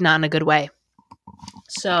a good way.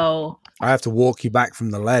 So I have to walk you back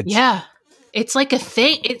from the ledge. Yeah. It's like a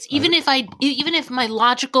thing. It's even if my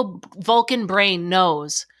logical Vulcan brain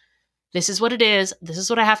knows this is what it is, this is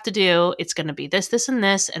what I have to do, it's going to be this, this, and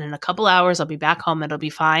this, and in a couple hours I'll be back home, it'll be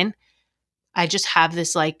fine. I just have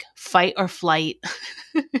this fight or flight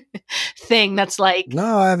thing that's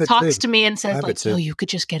no, I have it talks too. to me and says "Oh, you could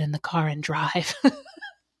just get in the car and drive."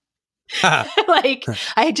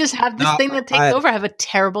 I just have this thing that takes over. I have a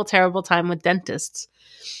terrible, terrible time with dentists.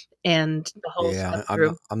 And the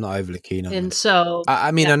whole I'm not overly keen on and it. So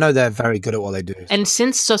I know they're very good at what they do. And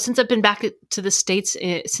since I've been back to the States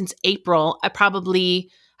since April, I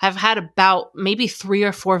probably have had about maybe 3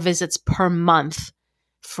 or 4 visits per month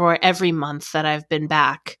for every month that I've been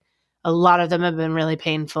back. A lot of them have been really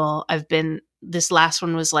painful. This last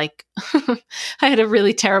one was I had a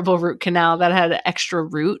really terrible root canal that had an extra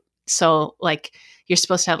root. So you're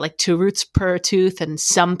supposed to have 2 roots per tooth, and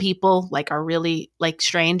some people are really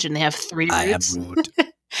strange and they have 3 roots.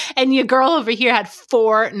 And your girl over here had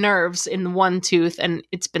 4 nerves in one tooth, and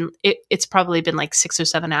it's probably been 6 or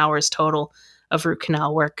 7 hours total of root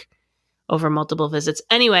canal work over multiple visits.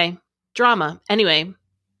 Anyway, drama. Anyway,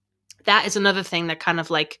 that is another thing that kind of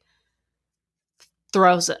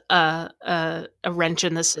throws a wrench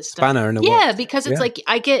in the system. Spanner in the works. works. Because it's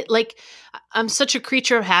I get I'm such a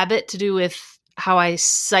creature of habit to do with how I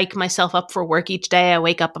psych myself up for work each day. I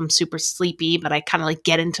wake up, I'm super sleepy, but I kind of like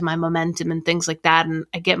get into my momentum and things like that. And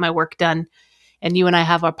I get my work done. And you and I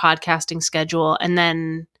have our podcasting schedule. And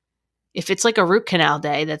then if it's like a root canal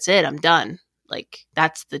day, that's it. I'm done. Like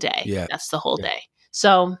that's the day. Yeah. That's the whole day.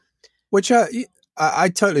 So, which I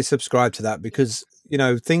totally subscribe to that, because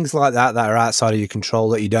things like that are outside of your control,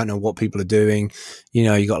 that you don't know what people are doing.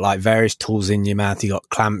 You got like various tools in your mouth. You got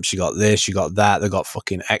clamps. You got this. You got that. They've got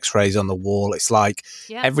fucking X-rays on the wall. It's like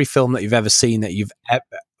every film that you've ever seen that you've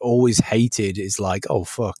always hated is like, oh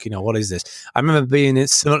fuck, what is this? I remember being in a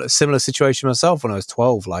similar situation myself when I was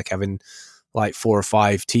 12, like having like 4 or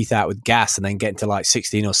 5 teeth out with gas, and then getting to like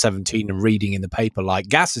 16 or 17 and reading in the paper like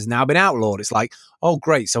gas has now been outlawed. It's like, oh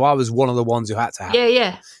great, so I was one of the ones who had to have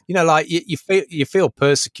it. Like you feel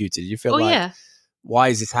persecuted. You feel why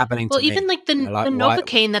is this happening to me? Well, even like the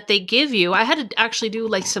Novocaine that they give you, I had to actually do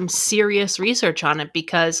like some serious research on it,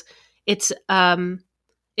 because it's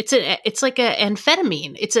like an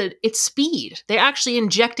amphetamine. It's speed. They're actually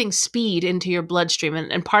injecting speed into your bloodstream.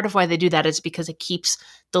 And part of why they do that is because it keeps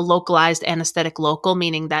the localized anesthetic local,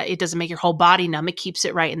 meaning that it doesn't make your whole body numb. It keeps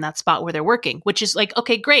it right in that spot where they're working, which is like,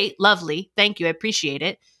 okay, great, lovely. Thank you. I appreciate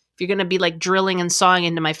it. If you're going to be like drilling and sawing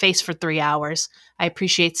into my face for 3 hours, I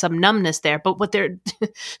appreciate some numbness there. But what they're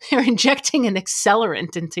injecting an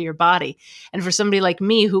accelerant into your body. And for somebody like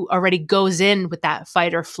me who already goes in with that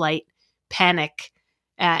fight or flight, panic,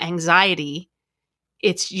 anxiety,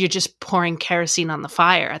 you're just pouring kerosene on the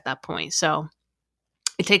fire at that point. So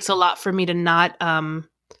it takes a lot for me to not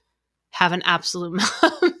have an absolute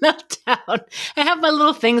meltdown. I have my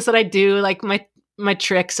little things that I do, like my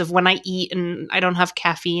tricks of when I eat and I don't have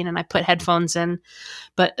caffeine and I put headphones in.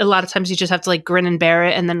 But a lot of times you just have to like grin and bear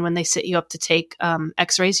it. And then when they sit you up to take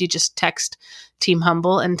x-rays, you just text Team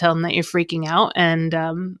Humble and tell them that you're freaking out. And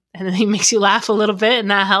then he makes you laugh a little bit,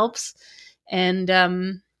 and that helps. And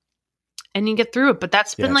you get through it. But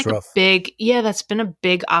that's been like rough. That's been a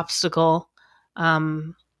big obstacle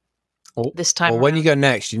this time. Well, when you go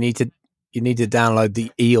next, you need to download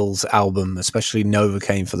the Eels album, especially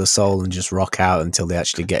Novocaine for the Soul, and just rock out until they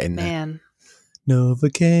actually get in there. Man.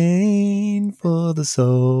 Novocaine for the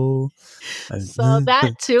soul. So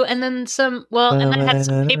that too. And then some, and I had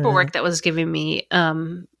some paperwork that was giving me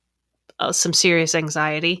some serious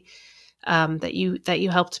anxiety. That you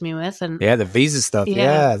helped me with, and the visa stuff.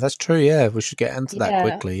 Yeah, that's true. Yeah, we should get into that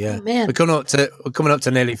quickly. Yeah, oh, man. We're coming up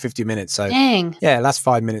to nearly 50 minutes. So dang. Yeah, last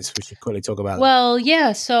 5 minutes we should quickly talk about. Well,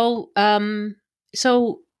 yeah. So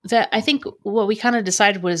that I think what we kind of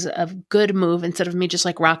decided was a good move, instead of me just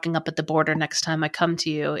like rocking up at the border next time I come to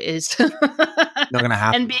you, is not going to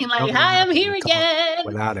happen, and being like, "Hi, I'm here again."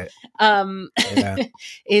 Without it,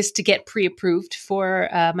 is to get pre-approved for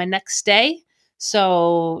my next stay.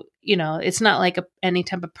 So, it's not like any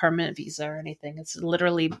type of permanent visa or anything. It's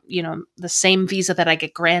literally, the same visa that I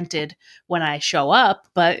get granted when I show up,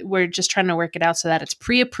 but we're just trying to work it out so that it's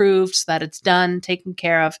pre-approved, so that it's done, taken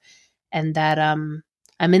care of, and that I'm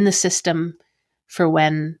in the system for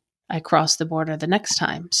when I cross the border the next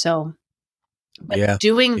time. So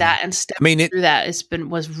doing that and stepping through that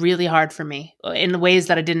was really hard for me in ways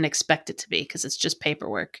that I didn't expect it to be, because it's just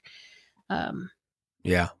paperwork.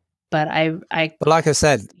 But but like I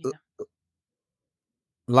said,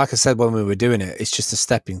 when we were doing it, it's just a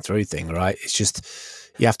stepping through thing, right? It's just,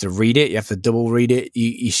 you have to read it. You have to double read it.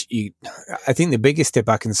 I think the biggest tip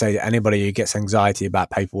I can say to anybody who gets anxiety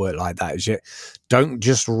about paperwork like that is don't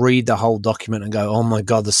just read the whole document and go, oh my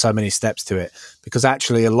God, there's so many steps to it. Because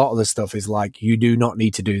actually a lot of the stuff is like, you do not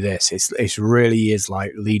need to do this. It really is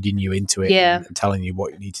like leading you into it and telling you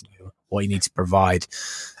what you need to do, what you need to provide.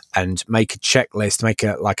 And make a checklist, make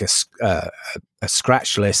a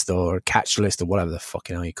scratch list or a catch list or whatever the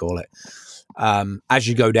fucking hell you call it, as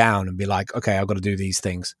you go down, and be like, okay, I've got to do these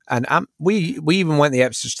things. And we even went the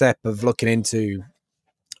extra step of looking into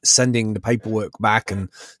sending the paperwork back and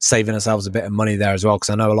saving ourselves a bit of money there as well, because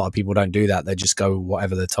I know a lot of people don't do that. They just go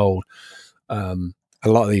whatever they're told. A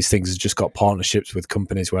lot of these things have just got partnerships with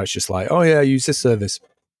companies where it's just like, oh yeah, use this service.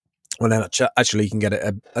 Well, then actually you can get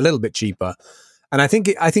it a little bit cheaper. And I think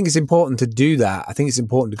it's important to do that. I think it's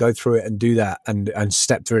important to go through it and do that and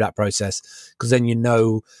step through that process, because then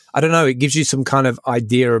I don't know, it gives you some kind of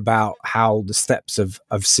idea about how the steps of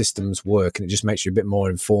systems work, and it just makes you a bit more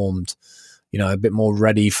informed, a bit more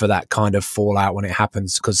ready for that kind of fallout when it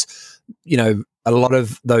happens. Because, a lot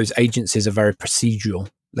of those agencies are very procedural.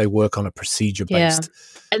 They work on a procedure-based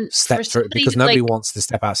step through it, because nobody wants to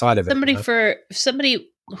step outside of it. For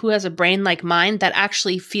somebody who has a brain like mine, that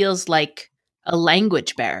actually feels like a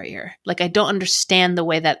language barrier. Like I don't understand the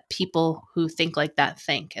way that people who think like that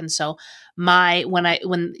think. And so when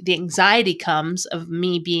the anxiety comes of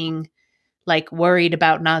me being like worried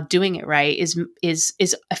about not doing it right is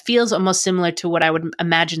feels almost similar to what I would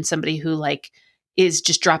imagine somebody who like is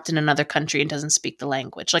just dropped in another country and doesn't speak the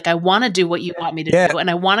language. Like I want to do what you want me to do, and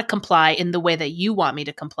I want to comply in the way that you want me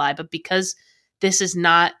to comply. But because this is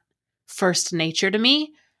not first nature to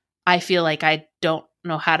me, I feel like I don't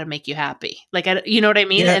know how to make you happy. Like, you know what I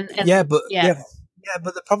mean? Yeah, but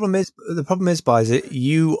the problem is, Bize,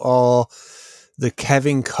 you are the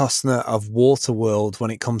Kevin Costner of Waterworld when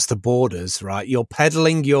it comes to borders, right? You're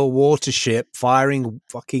peddling your water ship, firing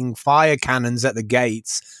fucking fire cannons at the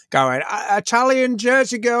gates, going, "A Italian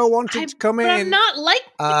Jersey girl wanted to come in." I'm not like,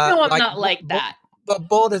 I'm not like that. But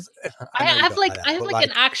borders, I have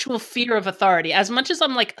an actual fear of authority. As much as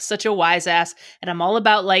I'm like such a wise ass, and I'm all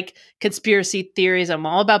about like conspiracy theories, I'm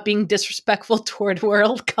all about being disrespectful toward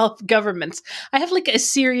world governments. I have like a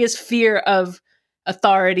serious fear of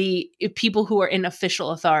authority, people who are in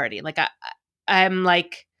official authority. Like I'm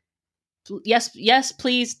like, yes,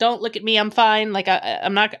 please don't look at me. I'm fine. Like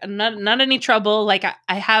I'm not any trouble. Like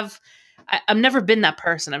I've never been that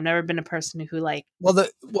person. I've never been a person who like.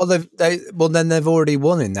 Then they've already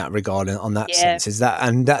won in that regard. On that sense, is that,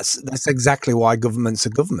 and that's exactly why governments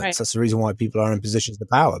are governments. Right. That's the reason why people are in positions of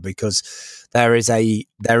power, because there is an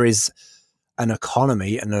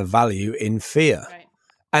economy and a value in fear. Right.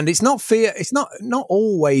 And it's not fear. It's not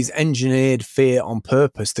always engineered fear on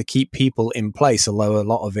purpose to keep people in place. Although a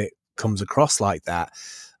lot of it comes across like that.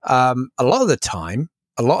 A lot of the time,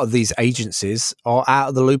 a lot of these agencies are out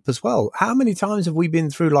of the loop as well. How many times have we been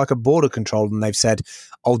through like a border control and they've said,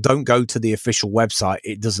 "Oh, don't go to the official website;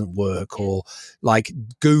 it doesn't work," or like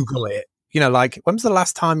Google it. You know, like when's the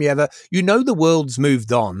last time you ever? You know, the world's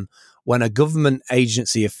moved on when a government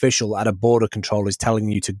agency official at a border control is telling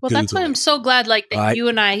you to. Well, Google that's why I'm so glad, like that right? You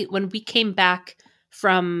and I, when we came back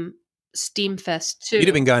from Steamfest too, you'd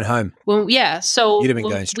have been going home. Well, yeah. So you'd have been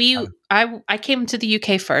going. I came to the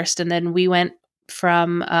UK first, and then we went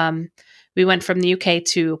from the UK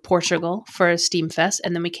to Portugal for Steamfest,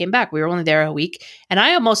 and then we came back. We were only there a week, and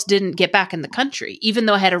I almost didn't get back in the country, even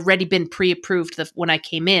though I had already been pre-approved when I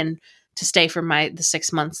came in to stay for the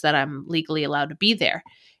 6 months that I'm legally allowed to be there.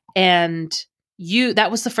 And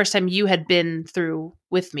that was the first time you had been through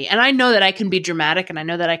with me. And I know that I can be dramatic, and I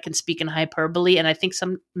know that I can speak in hyperbole, and I think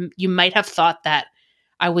you might have thought that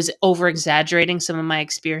I was over-exaggerating some of my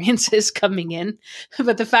experiences coming in.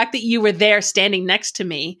 But the fact that you were there standing next to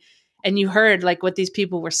me and you heard like what these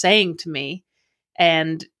people were saying to me,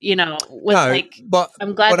 and, you know,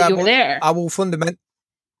 I'm glad that you were there.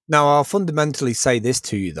 I'll fundamentally say this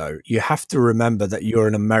to you, though. You have to remember that you're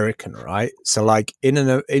an American, right? So like in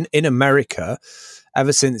America,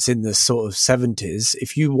 ever since in the sort of 70s,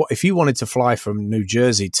 if you wanted to fly from New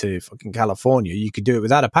Jersey to fucking California, you could do it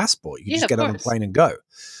without a passport. You could just get on a plane and go.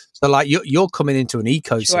 So like you're coming into an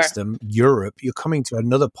ecosystem, Europe, you're coming to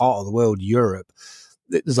another part of the world, Europe.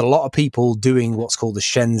 There's a lot of people doing what's called the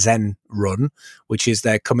Shenzhen run, which is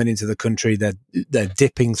they're coming into the country, they're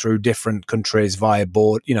dipping through different countries via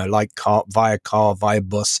board, you know, like via car, via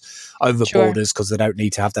bus, over borders, because they don't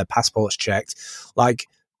need to have their passports checked. Like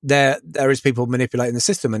there is people manipulating the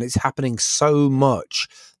system, and it's happening so much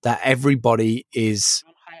that everybody,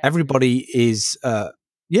 every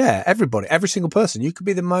single person. You could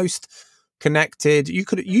be the most connected. You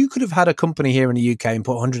could have had a company here in the UK and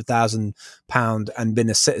put £100,000 and been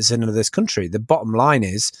a citizen of this country. The bottom line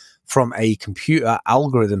is, from a computer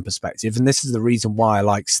algorithm perspective, and this is the reason why I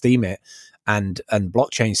like Steemit and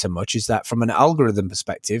blockchain so much, is that from an algorithm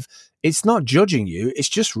perspective, it's not judging you, it's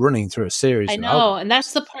just running through a series of algorithms. And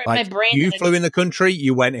that's the part of my brain. You flew in the country,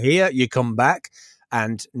 you went here, you come back,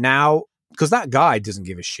 and now, because that guy doesn't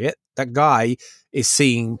give a shit, that guy is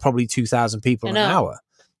seeing probably 2,000 people an hour.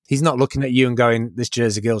 He's not looking at you and going, "This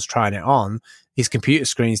Jersey girl's trying it on." His computer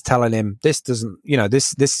screen's telling him this doesn't, you know,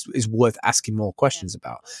 this is worth asking more questions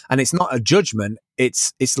about. And it's not a judgment.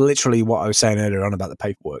 It's literally what I was saying earlier on about the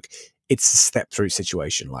paperwork. It's a step through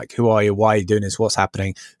situation. Like, who are you? Why are you doing this? What's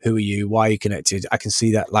happening? Who are you? Why are you connected? I can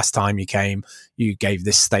see that last time you came, you gave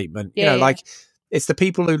this statement. Like, it's the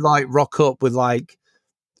people who like rock up with like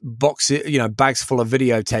boxes, you know, bags full of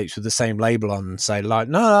videotapes with the same label on, and say like,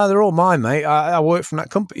 no, they're all mine, mate. I work from that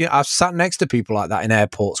company. I've sat next to people like that in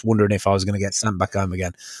airports, wondering if I was going to get sent back home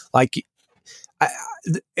again. Like,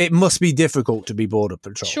 it must be difficult to be border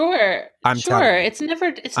patrol. Sure. It's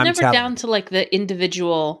never down to like the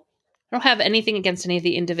individual. I don't have anything against any of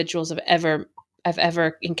the individuals I've ever I've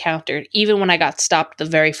ever encountered, even when I got stopped the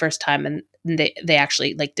very first time and they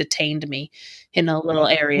actually like detained me in a little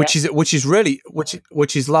area. Which you've got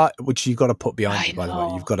to put behind you, by the way.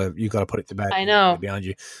 You've got to put it to bed. I know. Behind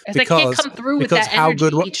you. Because I can't come through with that energy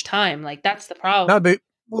each time. Like, that's the problem. No, but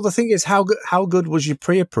well, the thing is, how good was your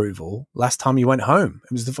pre-approval last time you went home?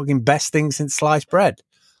 It was the fucking best thing since sliced bread.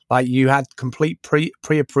 Like, you had complete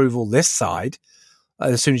pre-approval this side.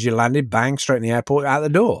 As soon as you landed, bang, straight in the airport, out the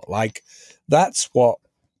door. Like, that's what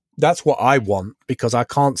I want, because I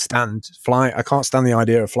can't stand flying. I can't stand the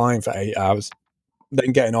idea of flying for 8 hours,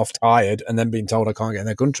 then getting off tired, and then being told I can't get in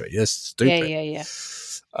their country. It's stupid. Yeah.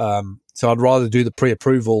 So I'd rather do the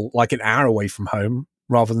pre-approval like an hour away from home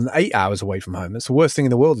rather than 8 hours away from home. It's the worst thing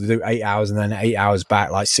in the world to do 8 hours and then 8 hours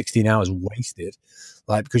back, like 16 hours wasted,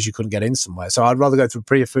 like because you couldn't get in somewhere. So I'd rather go through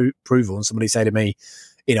pre-approval and somebody say to me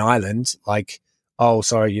in Ireland, like, oh,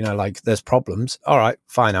 sorry, like there's problems. All right,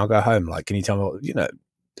 fine, I'll go home. Like, can you tell me what,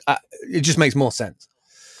 it just makes more sense.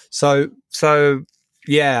 So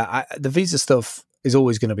yeah, the visa stuff is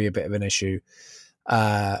always going to be a bit of an issue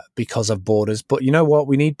because of borders. But you know what?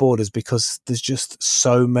 We need borders because there's just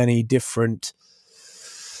so many different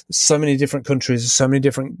countries, so many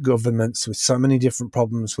different governments with so many different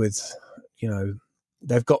problems with,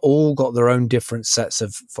 they've all got their own different sets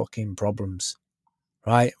of fucking problems,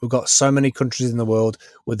 right? We've got so many countries in the world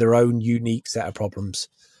with their own unique set of problems.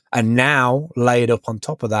 And now, layered up on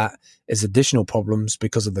top of that, is additional problems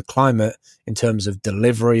because of the climate in terms of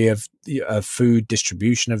delivery of food,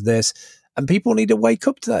 distribution of this. And people need to wake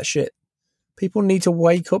up to that shit. People need to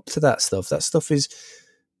wake up to that stuff. That stuff is...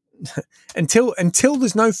 until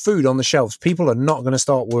there's no food on the shelves, people are not going to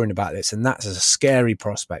start worrying about this. And that's a scary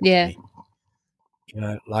prospect to me.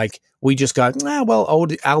 Like, we just go, well,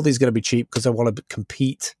 Aldi's going to be cheap because I want to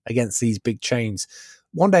compete against these big chains.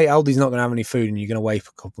 One day Aldi's not going to have any food and you're going to wake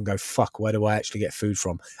up and go, fuck, where do I actually get food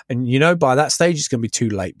from? And by that stage, it's going to be too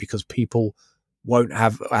late because people will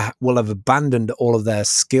have abandoned all of their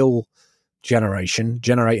skill generating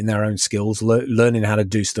their own skills, learning how to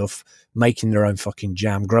do stuff, making their own fucking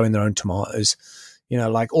jam, growing their own tomatoes.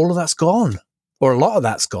 Like, all of that's gone, or a lot of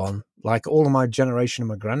that's gone. Like, all of my generation of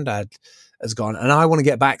my granddad has gone. And I want to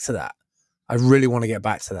get back to that. I really want to get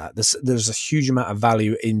back to that. There's a huge amount of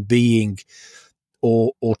value in being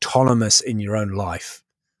or autonomous in your own life,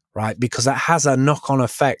 right? Because that has a knock-on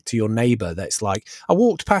effect to your neighbor. That's like, I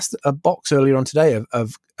walked past a box earlier on today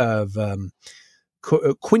of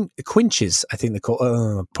quinches, I think they're called.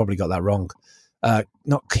 I probably got that wrong.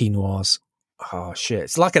 Not quinoas. Oh shit!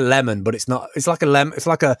 It's like a lemon, but it's not. It's like a lemon. It's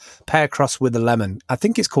like a pear cross with a lemon. I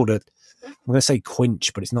think it's called I'm going to say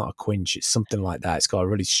quinch, but it's not a quinch. It's something like that. It's got a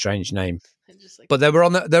really strange name. But they were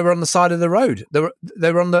on the side of the road. They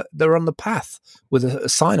were on the path with a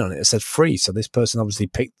sign on it that said free. So this person obviously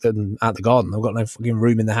picked them out the garden. They've got no fucking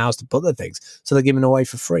room in the house to put their things, so they're giving away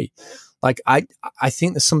for free. Like, I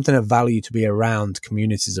think there's something of value to be around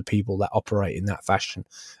communities of people that operate in that fashion,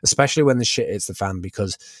 especially when the shit hits the fan,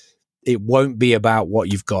 because it won't be about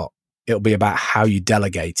what you've got. It'll be about how you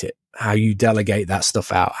delegate it, how you delegate that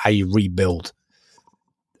stuff out, how you rebuild.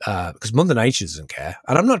 Because Mother Nature doesn't care.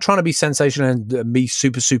 And I'm not trying to be sensational and be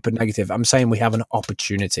super, super negative. I'm saying we have an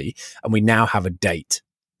opportunity and we now have a date.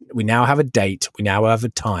 We now have a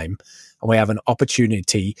time, and we have an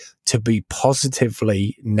opportunity to be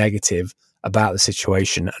positively negative about the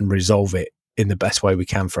situation and resolve it in the best way we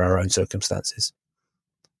can for our own circumstances.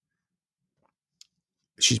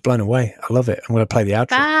 She's blown away. I love it. I'm going to play the outro.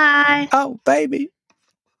 Bye. Oh, baby.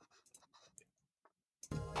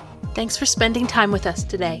 Thanks for spending time with us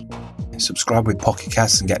today. Subscribe with Pocket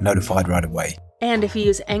Casts and get notified right away. And if you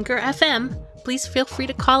use Anchor FM, please feel free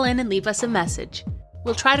to call in and leave us a message.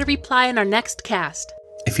 We'll try to reply in our next cast.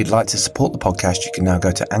 If you'd like to support the podcast, you can now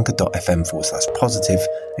go to anchor.fm/positive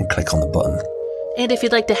and click on the button. And if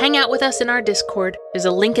you'd like to hang out with us in our Discord, there's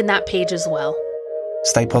a link in that page as well.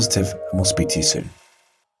 Stay positive, and we'll speak to you soon.